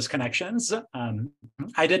have made those connections.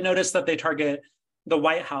 I did notice that they target the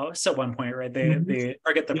White House at one point, right? They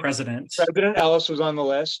target the president. President Ellis was on the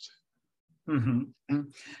list. Mm-hmm.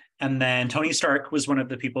 And then Tony Stark was one of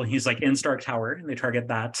the people. He's like in Stark Tower, and they target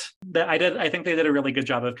that. I think they did a really good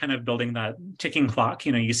job of kind of building that ticking clock.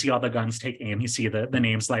 You know, you see all the guns take aim. You see the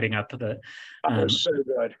names lighting up. That was so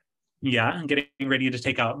good. Yeah, getting ready to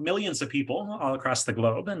take out millions of people all across the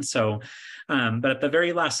globe. And so, but at the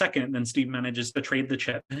very last second, then Steve manages to trade the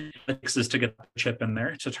chip. Fixes to get the chip in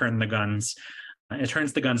there to turn the guns. It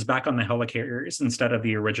turns the guns back on the helicarriers instead of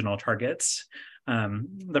the original targets.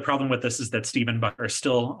 The problem with this is that Steve and Buck are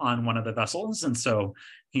still on one of the vessels, and so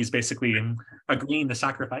he's basically agreeing to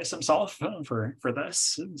sacrifice himself for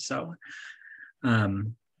this.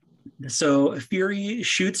 So Fury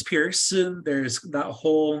shoots Pierce. There's that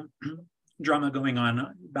whole drama going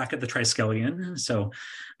on back at the Triskelion. So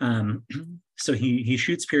he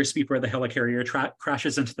shoots Pierce before the helicarrier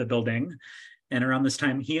crashes into the building. And around this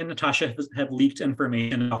time, he and Natasha have leaked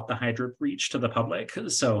information about the Hydra breach to the public.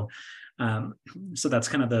 So that's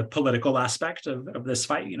kind of the political aspect of this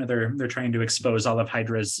fight. They're trying to expose all of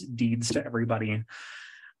Hydra's deeds to everybody.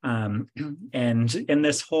 And in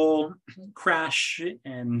this whole crash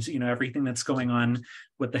and everything that's going on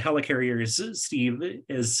with the helicarriers, Steve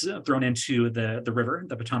is thrown into the river,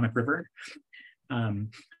 the Potomac River.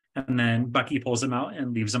 And then Bucky pulls him out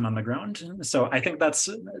and leaves him on the ground. So I think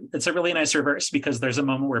it's a really nice reverse, because there's a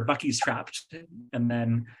moment where Bucky's trapped, and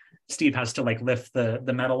then Steve has to lift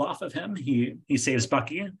the metal off of him. He saves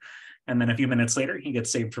Bucky, and then a few minutes later he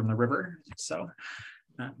gets saved from the river. So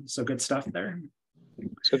good stuff there.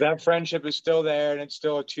 So that friendship is still there, and it's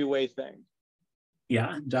still a two-way thing.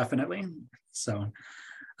 Yeah, definitely. So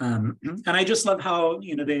and I just love how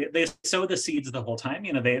they sow the seeds the whole time.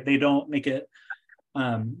 They don't make it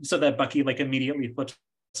so that Bucky immediately flips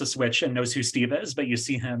a switch and knows who Steve is, but you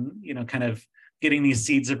see him kind of getting these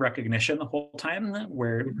seeds of recognition the whole time,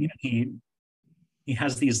 where he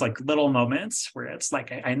has these little moments where it's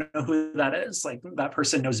I know who that is, that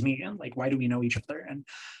person knows me, and why do we know each other? And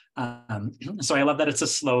so I love that it's a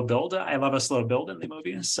slow build. I love a slow build in the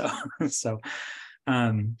movie. So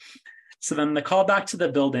then the call back to the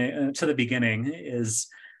building, to the beginning, is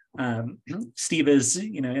Steve is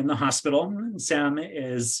in the hospital. Sam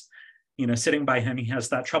is sitting by him. He has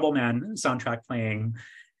that Trouble Man soundtrack playing,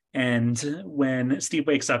 and when Steve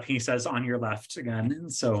wakes up, he says, "On your left" again.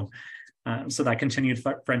 So that continued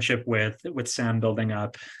friendship with Sam building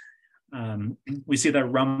up. We see that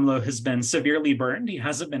Rumlow has been severely burned. He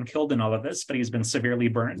hasn't been killed in all of this, but he's been severely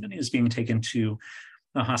burned, and he's being taken to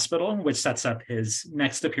the hospital, which sets up his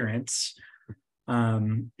next appearance.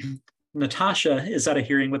 Natasha is at a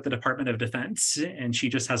hearing with the Department of Defense, and she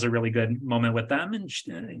just has a really good moment with them, and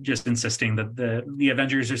just insisting that the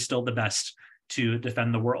Avengers are still the best to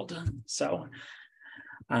defend the world. So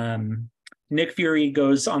Nick Fury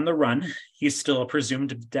goes on the run. He's still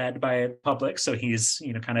presumed dead by public, so he's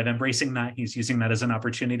kind of embracing that. He's using that as an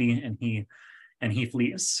opportunity, and he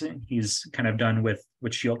flees. He's kind of done with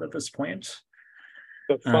SHIELD at this point.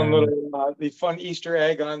 The fun Easter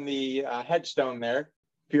egg on the headstone there.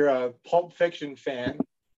 If you're a Pulp Fiction fan,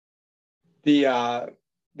 the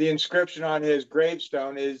inscription on his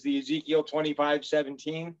gravestone is the Ezekiel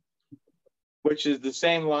 25:17, which is the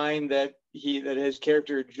same line that his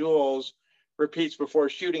character Jules repeats before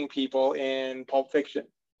shooting people in Pulp Fiction.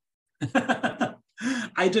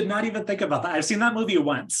 I did not even think about that. I've seen that movie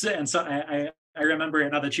once, and so I remember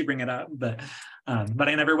it now that you bring it up, but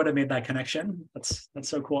I never would have made that connection. That's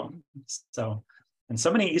so cool. And so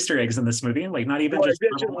many Easter eggs in this movie, not even just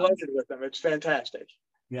loaded with them. It's fantastic.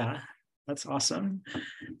 Yeah, that's awesome.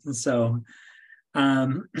 And so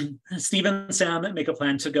Steve and Sam make a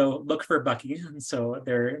plan to go look for Bucky, and so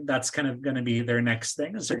that's kind of going to be their next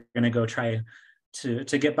thing. Is they're going to go try to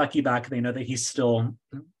get Bucky back. They know that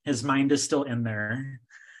his mind is still in there,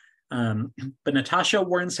 but Natasha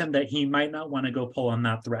warns him that he might not want to go pull on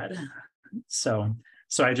that thread. So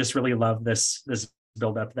I just really love this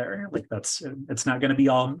build up there. It's not going to be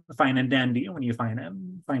all fine and dandy when you find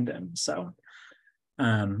him. So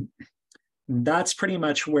that's pretty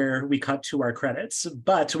much where we cut to our credits,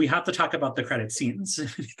 but we have to talk about the credit scenes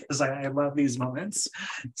because I love these moments.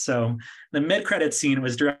 So the mid-credit scene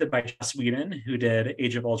was directed by Joss Whedon, who did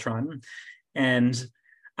Age of Ultron, and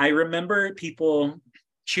I remember people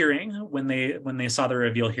cheering when they saw the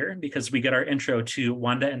reveal here, because we get our intro to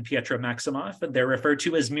Wanda and Pietro Maximoff. They're referred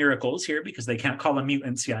to as miracles here because they can't call them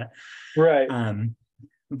mutants yet, right?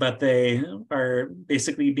 But they are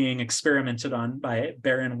basically being experimented on by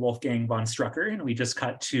Baron Wolfgang von Strucker, and we just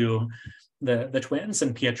cut to the twins,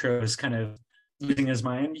 and Pietro is kind of losing his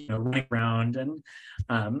mind, running around, and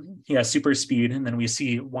he has super speed. And then we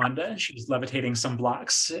see Wanda; she's levitating some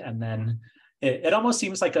blocks, and then it almost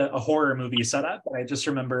seems like a horror movie setup. But I just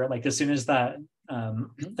remember, as soon as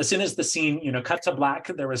the scene, cut to black,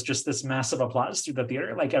 there was just this massive applause through the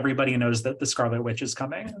theater. Everybody knows that the Scarlet Witch is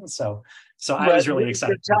coming. And so I was really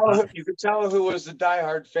excited. You could tell who was the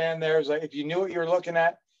diehard fan there. It was if you knew what you were looking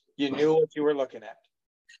at, you knew what you were looking at.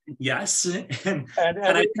 Yes. And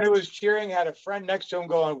everybody who was cheering had a friend next to him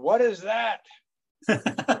going, "What is that?"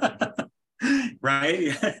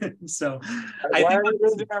 Right. So why are we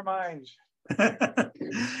losing our minds?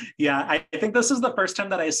 Yeah, I think this is the first time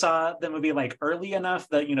that I saw the movie early enough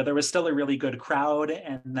that there was still a really good crowd,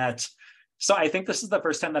 and so I think this is the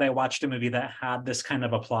first time that I watched a movie that had this kind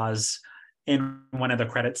of applause in one of the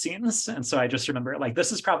credit scenes. And so I just remember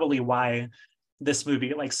this is probably why this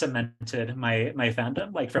movie like cemented my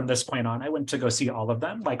fandom. Like from this point on, I went to go see all of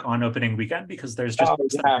them like on opening weekend because there's just Oh, you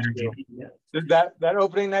that have energy. to. That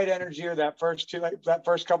opening night energy, or that first two, like that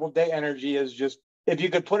first couple day energy, is just, if you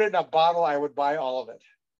could put it in a bottle, I would buy all of it.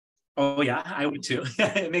 Oh yeah, I would too.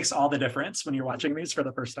 It makes all the difference when you're watching these for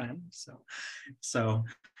the first time. So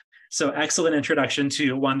so excellent introduction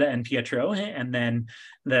to Wanda and Pietro, and then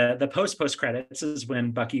the post credits is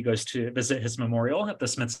when Bucky goes to visit his memorial at the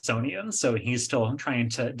Smithsonian. So he's still trying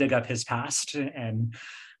to dig up his past, and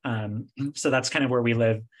so that's kind of where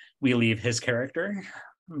we leave his character.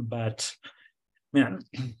 But man,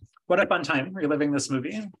 what a fun time reliving this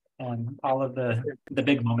movie and all of the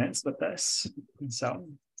big moments with this. So,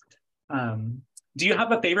 do you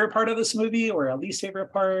have a favorite part of this movie or a least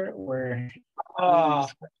favorite part? Or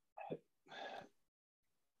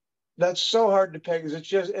that's so hard to pick, because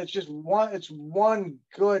it's one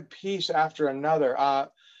good piece after another.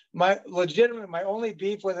 My only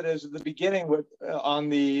beef with it is at the beginning with on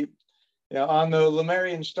the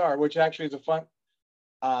Lemurian star, which actually is a fun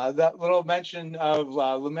that little mention of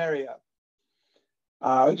Lemuria.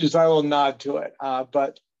 Just a little nod to it,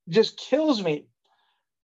 but just kills me.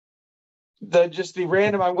 The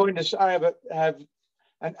random. I have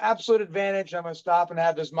an absolute advantage. I'm gonna stop and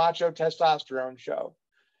have this macho testosterone show.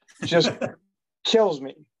 Just kills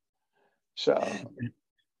me. So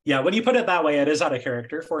yeah, when you put it that way, it is out of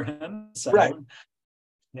character for him. So right.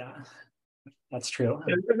 Yeah, that's true.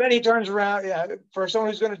 And then he turns around, yeah, for someone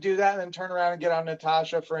who's going to do that and then turn around and get on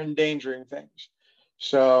Natasha for endangering things.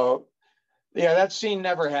 So yeah, that scene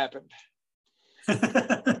never happened.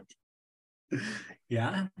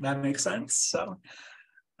 Yeah, that makes sense. So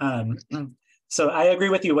I agree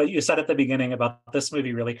with you. What you said at the beginning about this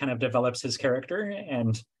movie really kind of develops his character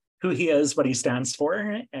and who he is, what he stands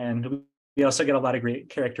for. And we also get a lot of great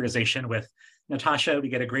characterization with Natasha. We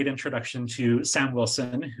get a great introduction to Sam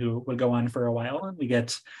Wilson, who would go on for a while. And we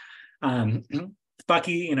get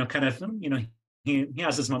Bucky, kind of, he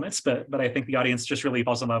has his moments, but I think the audience just really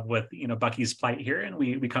falls in love with, Bucky's plight here. And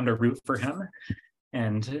we come to root for him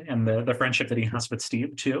and the friendship that he has with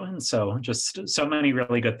Steve too. And so just so many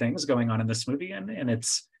really good things going on in this movie, and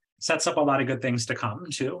it's sets up a lot of good things to come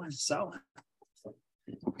too. So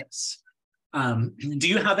yes. Do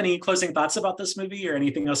you have any closing thoughts about this movie or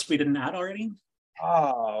anything else we didn't add already?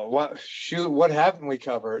 Oh, what haven't we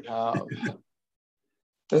covered?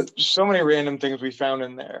 So many random things we found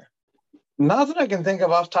in there. Nothing I can think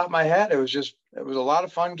of off the top of my head. It was a lot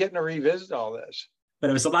of fun getting to revisit all this. But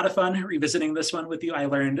it was a lot of fun revisiting this one with you. I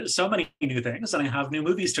learned so many new things, and I have new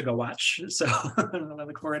movies to go watch. So I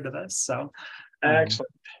look forward to this. So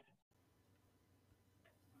excellent.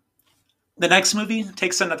 The next movie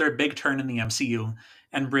takes another big turn in the MCU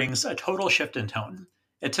and brings a total shift in tone.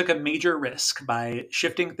 It took a major risk by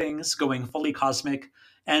shifting things, going fully cosmic,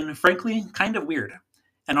 and frankly, kind of weird.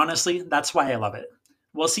 And honestly, that's why I love it.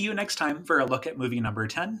 We'll see you next time for a look at movie number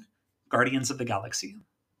 10, Guardians of the Galaxy.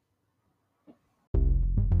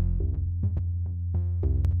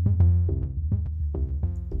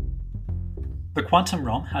 The Quantum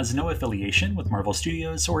Realm has no affiliation with Marvel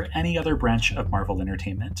Studios or any other branch of Marvel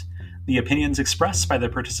Entertainment. The opinions expressed by the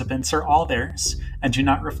participants are all theirs and do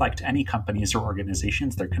not reflect any companies or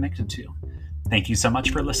organizations they're connected to. Thank you so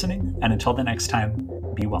much for listening, and until the next time,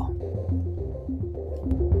 be well.